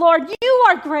you, O Lord. You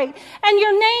are great, and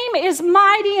your name is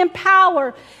mighty in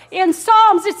power. In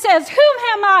Psalms, it says, whom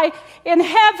am I in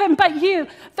heaven but you?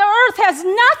 The earth has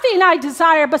nothing I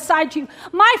desire beside you.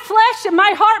 My flesh and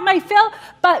my heart may fail,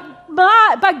 but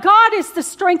God is the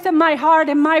strength of my heart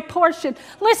and my portion.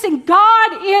 Listen,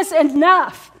 God is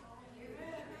enough.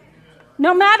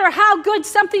 No matter how good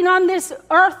something on this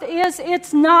earth is,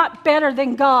 it's not better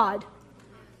than God.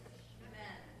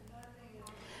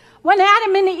 When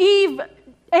Adam and Eve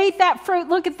ate that fruit,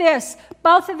 look at this.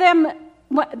 Both of them,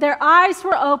 their eyes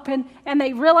were open, and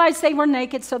they realized they were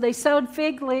naked, so they sewed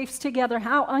fig leaves together.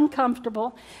 How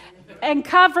uncomfortable. And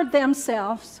covered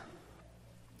themselves.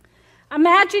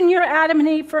 Imagine you're Adam and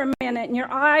Eve for a minute, and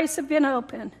your eyes have been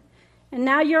opened. And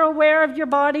now you're aware of your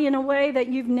body in a way that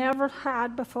you've never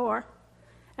had before.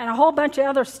 And a whole bunch of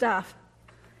other stuff.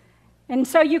 And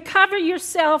so you cover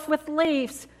yourself with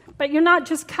leaves, but you're not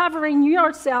just covering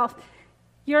yourself.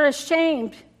 You're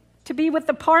ashamed to be with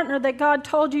the partner that God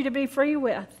told you to be free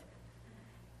with.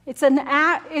 It's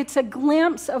a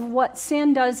glimpse of what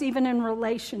sin does even in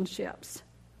relationships.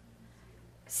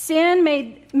 Sin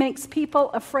makes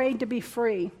people afraid to be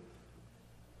free.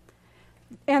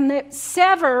 And it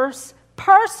severs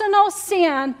personal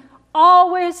sin.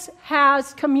 Always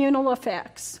has communal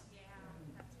effects.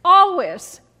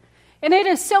 Always. And it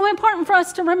is so important for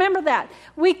us to remember that.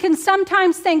 We can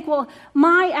sometimes think, well,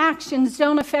 my actions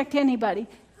don't affect anybody.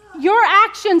 Your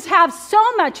actions have so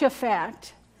much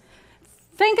effect.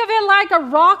 Think of it like a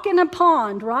rock in a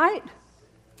pond, right?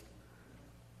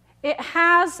 It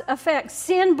has effect.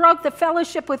 Sin broke the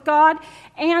fellowship with God,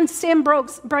 and sin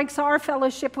breaks our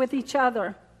fellowship with each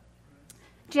other.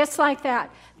 Just like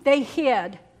that. They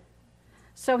hid.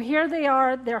 So here they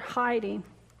are, they're hiding.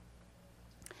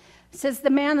 It says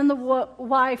the man and the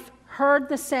wife heard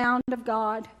the sound of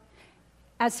God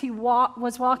as he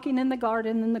was walking in the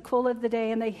garden in the cool of the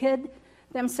day, and they hid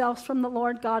themselves from the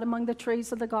Lord God among the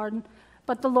trees of the garden.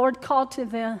 But the Lord called to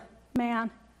the man,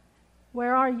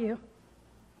 where are you?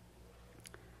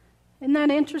 Isn't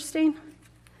that interesting?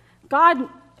 God,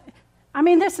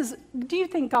 do you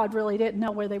think God really didn't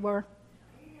know where they were?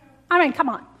 I mean, come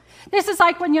on. This is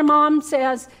like when your mom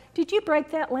says, did you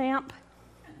break that lamp?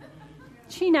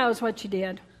 She knows what you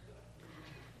did.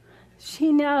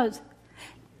 She knows.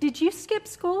 Did you skip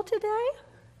school today?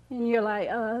 And you're like,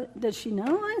 does she know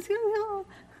I was going to go?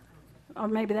 Or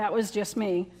maybe that was just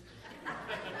me.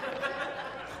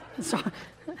 So,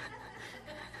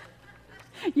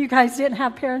 you guys didn't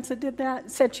have parents that did that,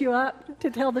 set you up to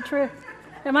tell the truth?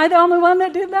 Am I the only one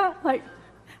that did that? Like,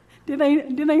 do they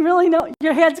really know?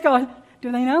 Your head's going,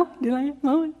 do they know? Do they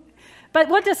know? But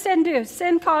what does sin do?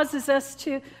 Sin causes us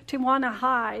to want to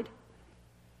hide.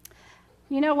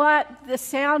 You know what? The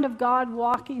sound of God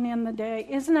walking in the day.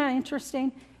 Isn't that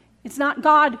interesting? It's not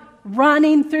God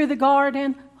running through the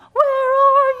garden. Where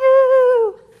are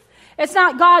you? It's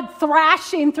not God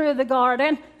thrashing through the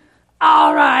garden.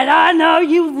 All right, I know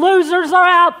you losers are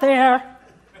out there.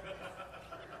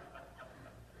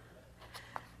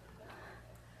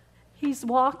 He's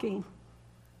walking,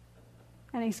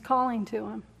 and he's calling to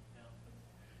him.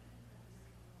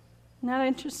 Isn't that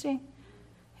interesting?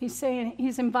 He's saying,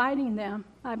 he's inviting them,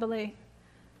 I believe.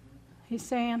 He's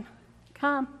saying,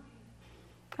 come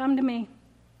to me.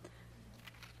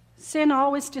 Sin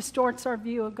always distorts our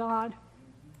view of God.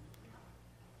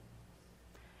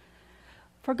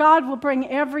 For God will bring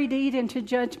every deed into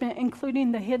judgment,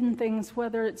 including the hidden things,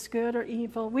 whether it's good or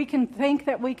evil. We can think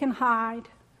that we can hide,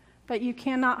 but you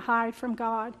cannot hide from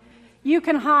God. You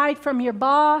can hide from your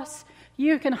boss.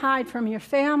 You can hide from your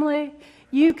family.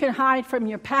 You can hide from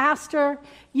your pastor.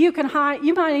 You might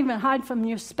even hide from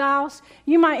your spouse.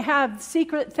 You might have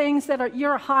secret things that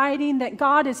you're hiding that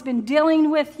God has been dealing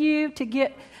with you to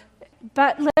get.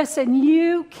 But listen,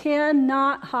 you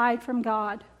cannot hide from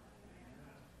God.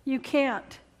 You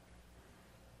can't.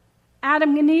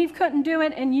 Adam and Eve couldn't do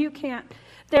it, and you can't.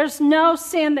 There's no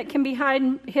sin that can be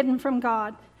hidden from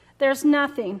God. There's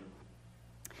nothing.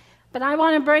 But I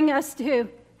want to bring us to,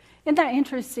 isn't that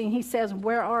interesting? He says,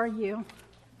 where are you?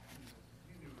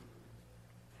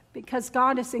 Because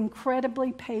God is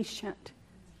incredibly patient.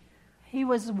 He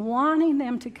was wanting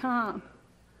them to come.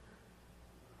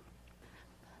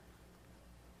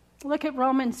 Look at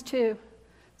Romans 2. It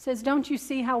says, don't you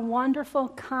see how wonderful,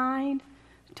 kind,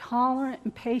 tolerant,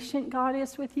 and patient God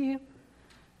is with you?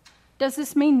 Does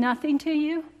this mean nothing to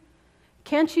you?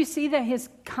 Can't you see that his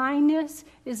kindness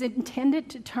is intended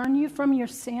to turn you from your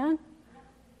sin?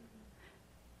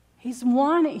 He's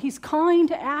calling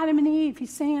to Adam and Eve.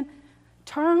 He's saying,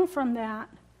 turn from that.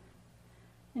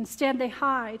 Instead, they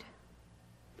hide.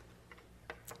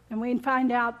 And we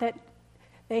find out that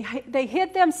they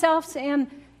hid themselves in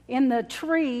the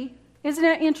tree. Isn't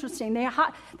it interesting? They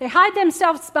hide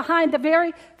themselves behind the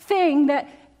very thing that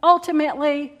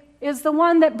ultimately is the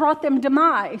one that brought them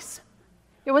demise.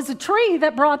 It was a tree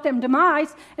that brought them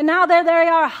demise, and now there they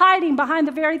are hiding behind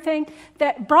the very thing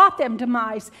that brought them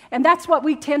demise. And that's what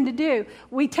we tend to do.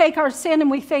 We take our sin and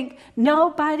we think,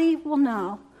 nobody will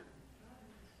know.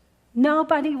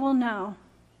 Nobody will know.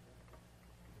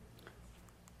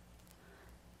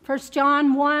 1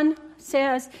 John 1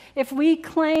 says, if we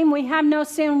claim we have no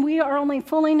sin, we are only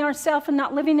fooling ourselves and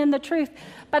not living in the truth.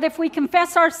 But if we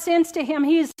confess our sins to him,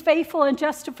 he is faithful and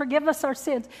just to forgive us our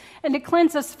sins and to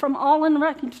cleanse us from all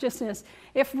unrighteousness.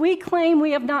 If we claim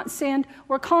we have not sinned,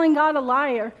 we're calling God a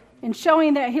liar and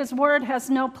showing that his word has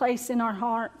no place in our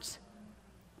hearts.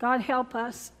 God help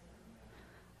us.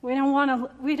 We don't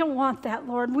want that,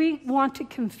 Lord. We want to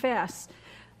confess.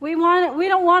 We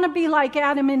don't want to be like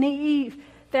Adam and Eve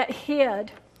that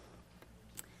hid.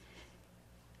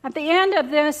 At the end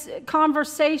of this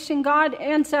conversation, God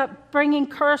ends up bringing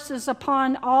curses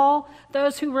upon all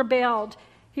those who rebelled.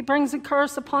 He brings a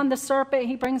curse upon the serpent.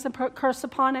 He brings a curse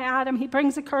upon Adam. He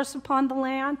brings a curse upon the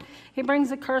land. He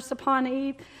brings a curse upon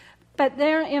Eve. But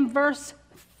there in verse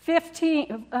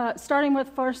 15, starting with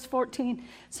verse 14,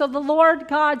 so the Lord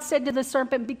God said to the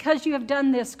serpent, because you have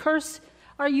done this, cursed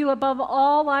are you above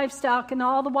all livestock and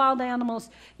all the wild animals.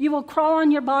 You will crawl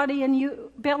on your belly and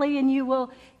you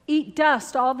will eat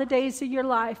dust all the days of your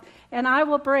life, and I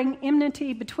will bring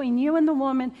enmity between you and the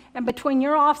woman, and between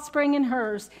your offspring and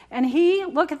hers. And he,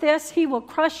 look at this, he will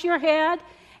crush your head,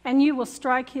 and you will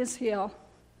strike his heel.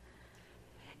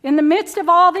 In the midst of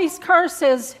all these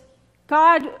curses,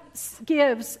 God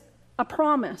gives a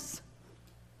promise.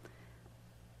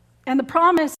 And the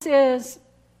promise is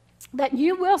that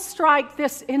you will strike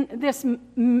this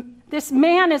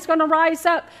man is going to rise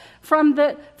up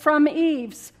from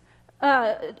Eve's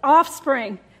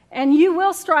offspring, and you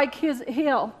will strike his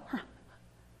heel.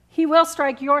 He will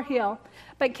strike your heel.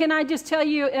 But can I just tell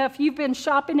you, if you've been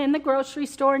shopping in the grocery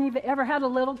store and you've ever had a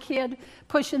little kid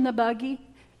pushing the buggy,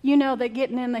 you know that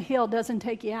getting in the hill doesn't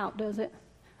take you out, does it?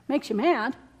 Makes you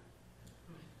mad.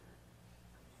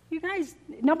 You guys,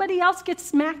 nobody else gets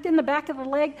smacked in the back of the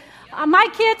leg. My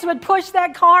kids would push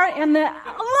that car and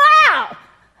wow!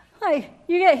 Like,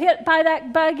 you get hit by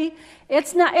that buggy.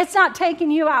 It's not taking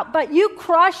you out, but you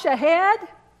crush a head.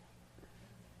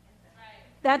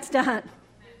 That's done.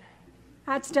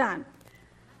 That's done.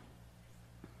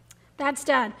 That's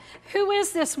done. Who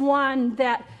is this one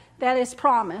that is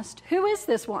promised? Who is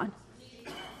this one?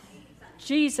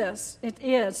 Jesus. It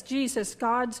is Jesus,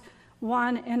 God's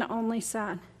one and only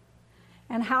Son.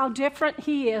 And how different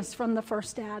he is from the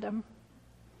first Adam.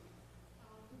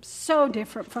 So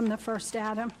different from the first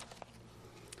Adam.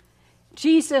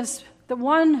 Jesus, the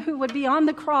one who would be on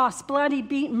the cross, bloody,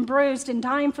 beaten, bruised, and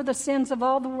dying for the sins of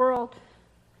all the world.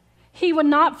 He would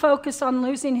not focus on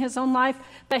losing his own life,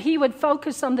 but he would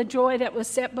focus on the joy that was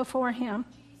set before him.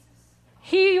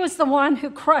 He was the one who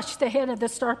crushed the head of the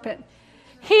serpent.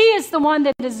 He is the one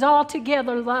that is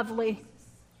altogether lovely.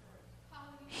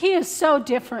 He is so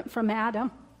different from Adam.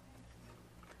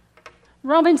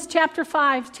 Romans chapter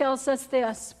 5 tells us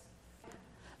this.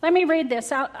 Let me read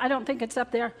this. I don't think it's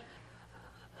up there.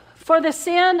 For the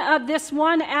sin of this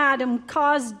one Adam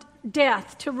caused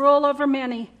death to rule over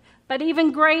many, but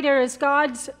even greater is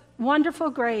God's wonderful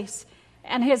grace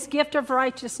and his gift of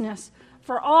righteousness.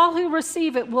 For all who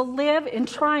receive it will live in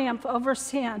triumph over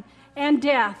sin and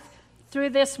death through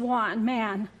this one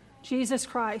man, Jesus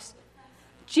Christ.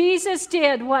 Jesus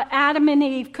did what Adam and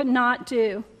Eve could not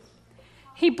do.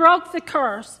 He broke the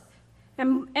curse.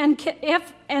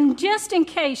 And just in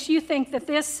case you think that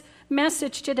this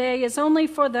message today is only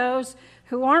for those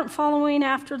who aren't following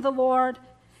after the Lord,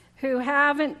 who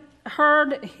haven't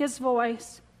heard his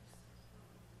voice,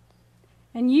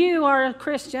 and you are a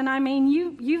Christian, I mean,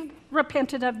 you've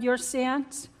repented of your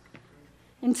sins.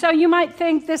 And so you might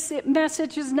think this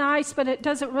message is nice, but it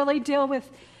doesn't really deal with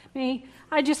me.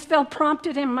 I just felt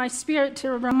prompted in my spirit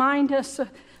to remind us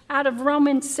out of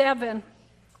Romans 7.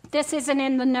 This isn't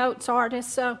in the notes,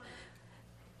 artist, so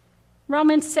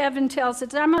Romans 7 tells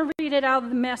us. I'm going to read it out of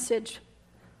the Message.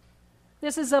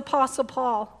 This is Apostle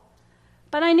Paul.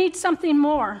 But I need something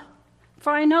more,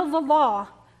 for I know the law,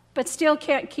 but still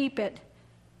can't keep it.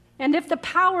 And if the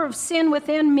power of sin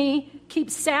within me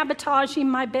keeps sabotaging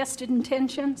my best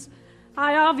intentions,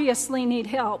 I obviously need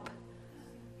help.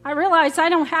 I realize I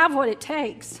don't have what it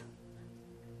takes.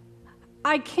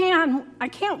 I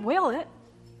can't will it.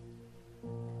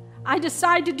 I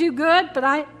decide to do good, but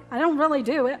I don't really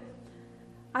do it.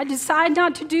 I decide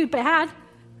not to do bad,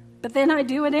 but then I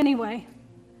do it anyway.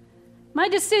 My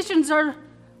decisions are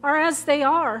as they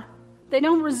are. They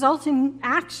don't result in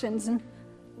actions, and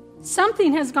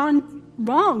something has gone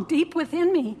wrong deep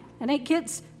within me, and it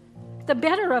gets the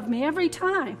better of me every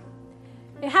time.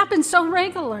 It happens so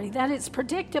regularly that it's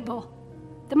predictable.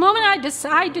 The moment I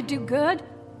decide to do good,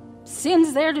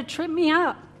 sin's there to trip me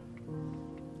up.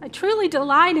 I truly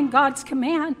delight in God's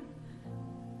command,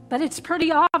 but it's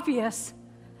pretty obvious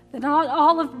that not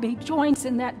all of me joins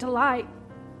in that delight.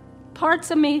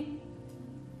 Parts of me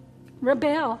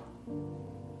rebel.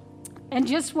 And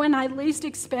just when I least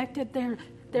expect it,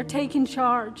 they're taking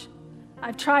charge.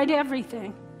 I've tried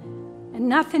everything, and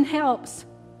nothing helps.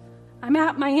 I'm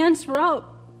at my end's rope.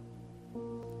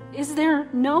 Is there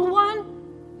no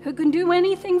one who can do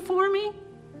anything for me?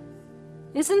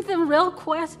 Isn't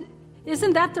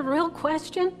that the real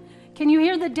question? Can you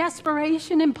hear the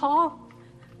desperation in Paul?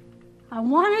 I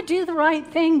want to do the right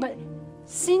thing, but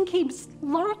sin keeps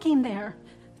lurking there.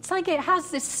 It's like it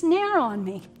has this snare on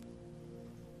me.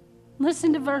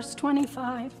 Listen to verse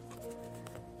 25.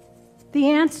 The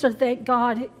answer, thank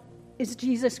God, is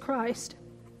Jesus Christ.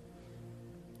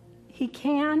 He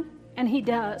can and he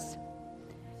does.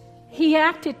 He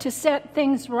acted to set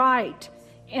things right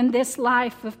in this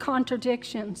life of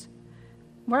contradictions.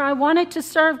 Where I wanted to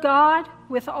serve God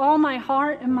with all my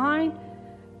heart and mind,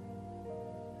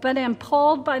 but am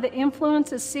pulled by the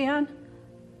influence of sin,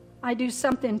 I do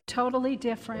something totally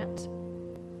different.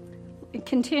 It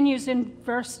continues in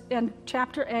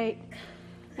chapter 8.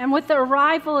 And with the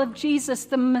arrival of Jesus,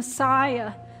 the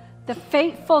Messiah, the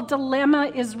fateful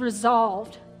dilemma is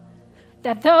resolved.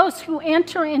 That those who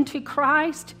enter into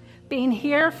Christ, being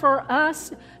here for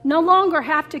us, no longer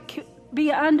have to be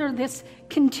under this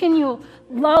continual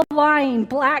low-lying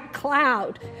black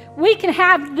cloud. We can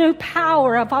have new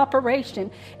power of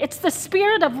operation. It's the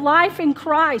spirit of life in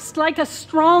Christ, like a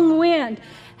strong wind,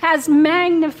 has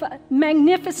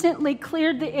magnificently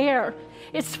cleared the air.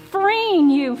 It's freeing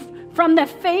you from the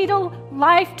fatal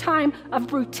lifetime of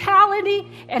brutality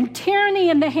and tyranny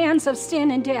in the hands of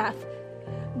sin and death.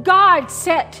 God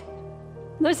set,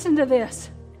 listen to this,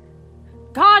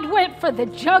 God went for the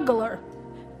jugular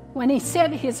when he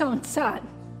sent his own son.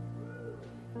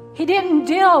 He didn't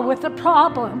deal with the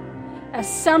problem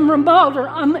as some remote or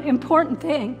unimportant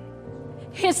thing.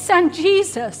 His son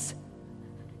Jesus,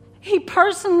 he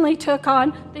personally took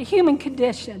on the human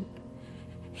condition.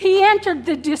 He entered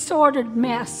the disordered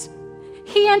mess.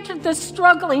 He entered the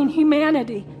struggling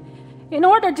humanity in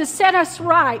order to set us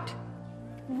right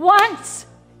once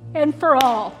and for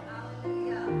all.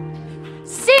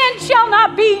 Sin shall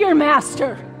not be your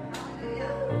master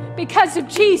because of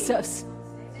Jesus.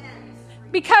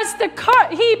 Because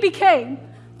he became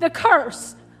the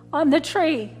curse on the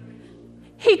tree.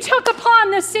 He took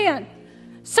upon the sin.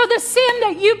 So the sin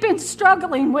that you've been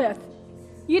struggling with,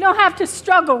 you don't have to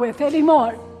struggle with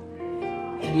anymore.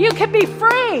 You can be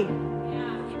free.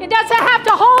 It doesn't have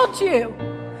to hold you.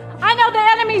 I know the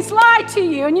enemy's lied to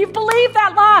you and you believe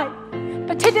that lie.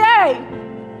 But today,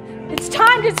 it's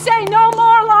time to say no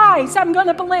more lies I'm going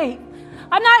to believe.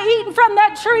 I'm not eating from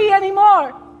that tree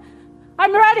anymore.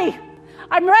 I'm ready.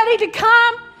 I'm ready to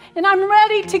come and I'm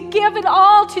ready to give it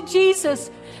all to Jesus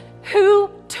who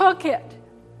took it.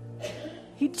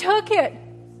 He took it.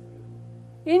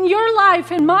 In your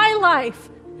life, in my life,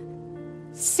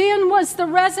 sin was the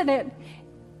resident.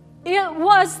 It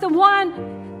was the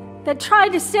one that tried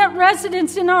to set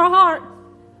residence in our heart.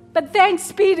 But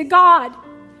thanks be to God,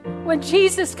 when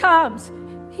Jesus comes,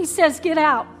 he says, get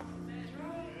out.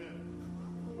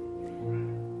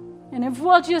 And if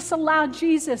we'll just allow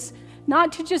Jesus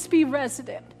not to just be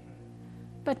resident,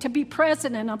 but to be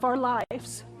president of our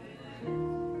lives,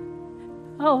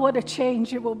 oh, what a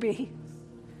change it will be.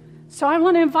 So I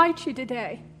want to invite you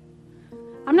today.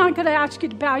 I'm not going to ask you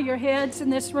to bow your heads in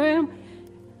this room.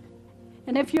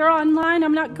 And if you're online,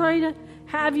 I'm not going to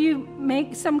have you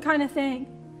make some kind of thing.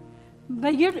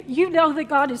 But you know that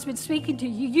God has been speaking to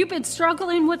you. You've been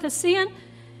struggling with a sin,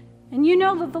 and you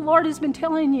know that the Lord has been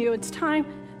telling you it's time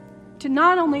to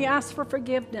not only ask for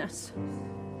forgiveness.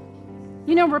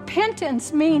 You know,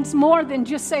 repentance means more than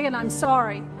just saying, I'm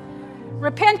sorry.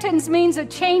 Repentance means a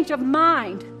change of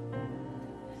mind.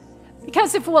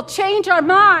 Because if we'll change our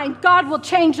mind, God will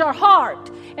change our heart.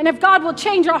 And if God will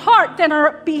change our heart, then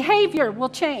our behavior will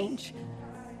change.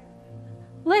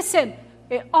 Listen,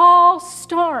 it all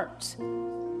starts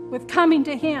with coming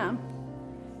to Him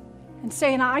and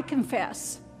saying, I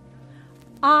confess.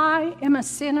 I am a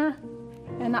sinner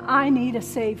and I need a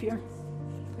Savior.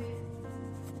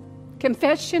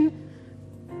 Confession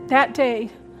that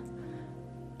day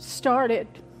started.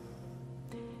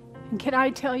 And can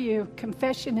I tell you,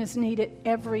 confession is needed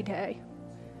every day.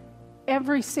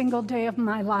 Every single day of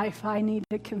my life, I need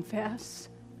to confess.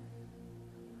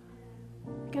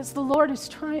 Because the Lord is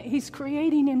He's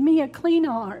creating in me a clean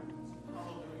heart.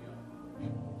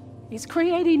 He's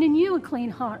creating in you a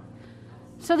clean heart.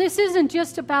 So this isn't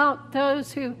just about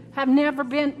those who have never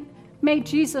made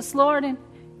Jesus Lord. And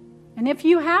if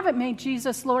you haven't made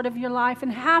Jesus Lord of your life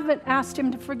and haven't asked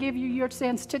Him to forgive you your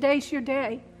sins, today's your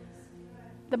day.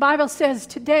 The Bible says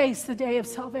today's the day of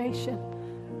salvation.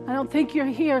 I don't think you're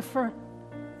here for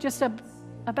just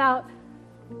about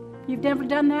you've never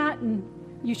done that and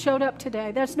you showed up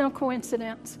today. There's no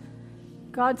coincidence.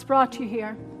 God's brought you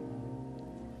here.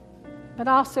 But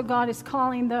also God is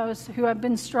calling those who have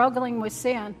been struggling with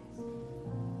sin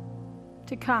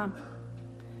to come.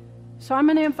 So I'm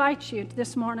going to invite you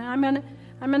this morning. I'm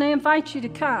going to invite you to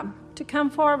come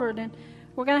forward, and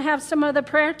we're going to have some of the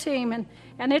prayer team,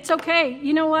 and it's okay.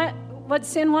 You know what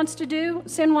sin wants to do?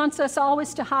 Sin wants us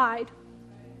always to hide.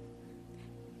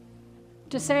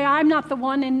 To say, I'm not the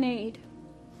one in need.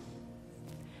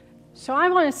 So I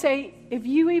want to say, if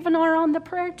you even are on the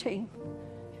prayer team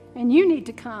and you need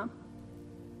to come,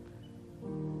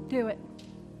 do it.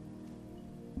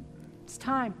 It's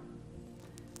time.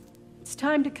 It's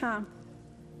time to come.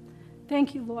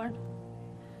 Thank you, Lord.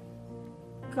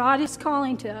 God is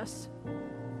calling to us.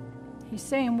 He's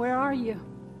saying, where are you?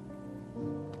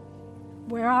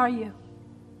 Where are you?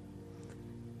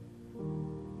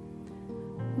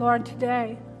 Lord,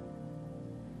 today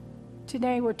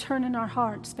we're turning our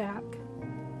hearts back.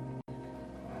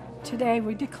 Today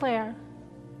we declare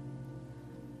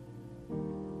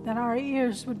that our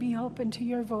ears would be open to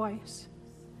your voice.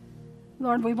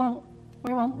 Lord, we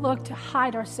won't look to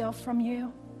hide ourselves from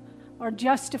you or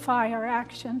justify our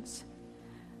actions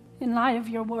in light of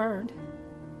your word.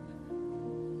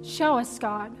 Show us,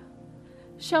 God.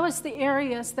 Show us the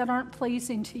areas that aren't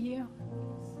pleasing to you,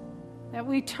 that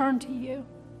we turn to you.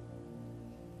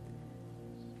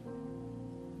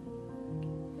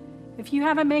 If you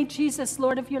haven't made Jesus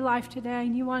Lord of your life today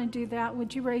and you want to do that,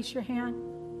 would you raise your hand?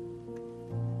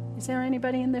 Is there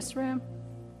anybody in this room?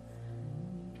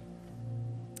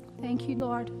 Thank you,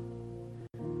 Lord.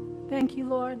 Thank you,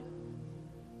 Lord.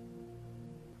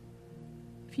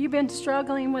 If you've been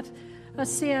struggling with a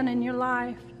sin in your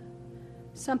life,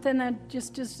 something that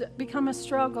just has become a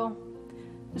struggle,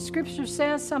 the scripture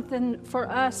says something for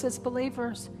us as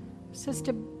believers. It says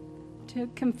to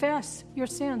confess your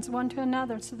sins one to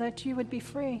another so that you would be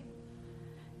free.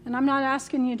 And I'm not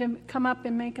asking you to come up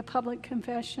and make a public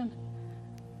confession,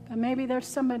 but maybe there's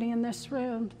somebody in this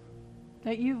room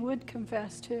that you would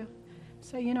confess to.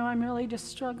 Say, you know, I'm really just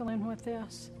struggling with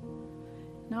this,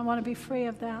 and I want to be free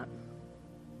of that.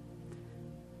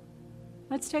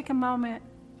 Let's take a moment.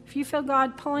 If you feel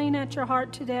God pulling at your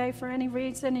heart today for any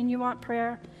reason and you want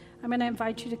prayer, I'm going to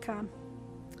invite you to come.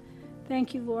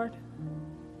 Thank you, Lord.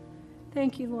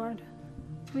 Thank you, Lord.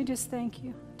 We just thank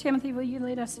you. Timothy, will you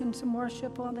lead us in some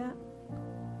worship, all that?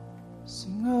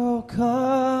 Sing, oh,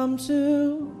 come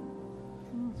to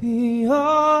the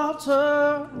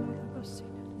altar.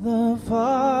 The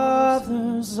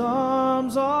Father's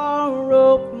arms are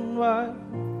open wide.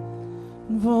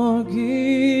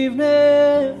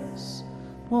 Forgiveness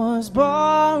was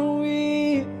bought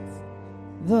with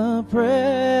the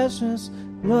precious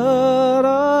blood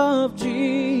of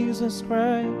Jesus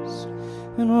Christ.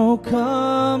 And oh,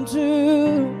 come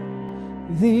to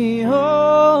the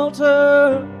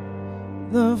altar.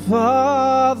 The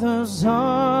Father's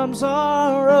arms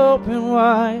are open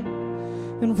wide,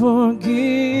 and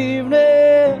forgiveness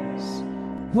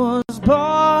was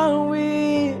bought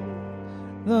with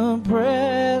the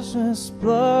precious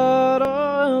blood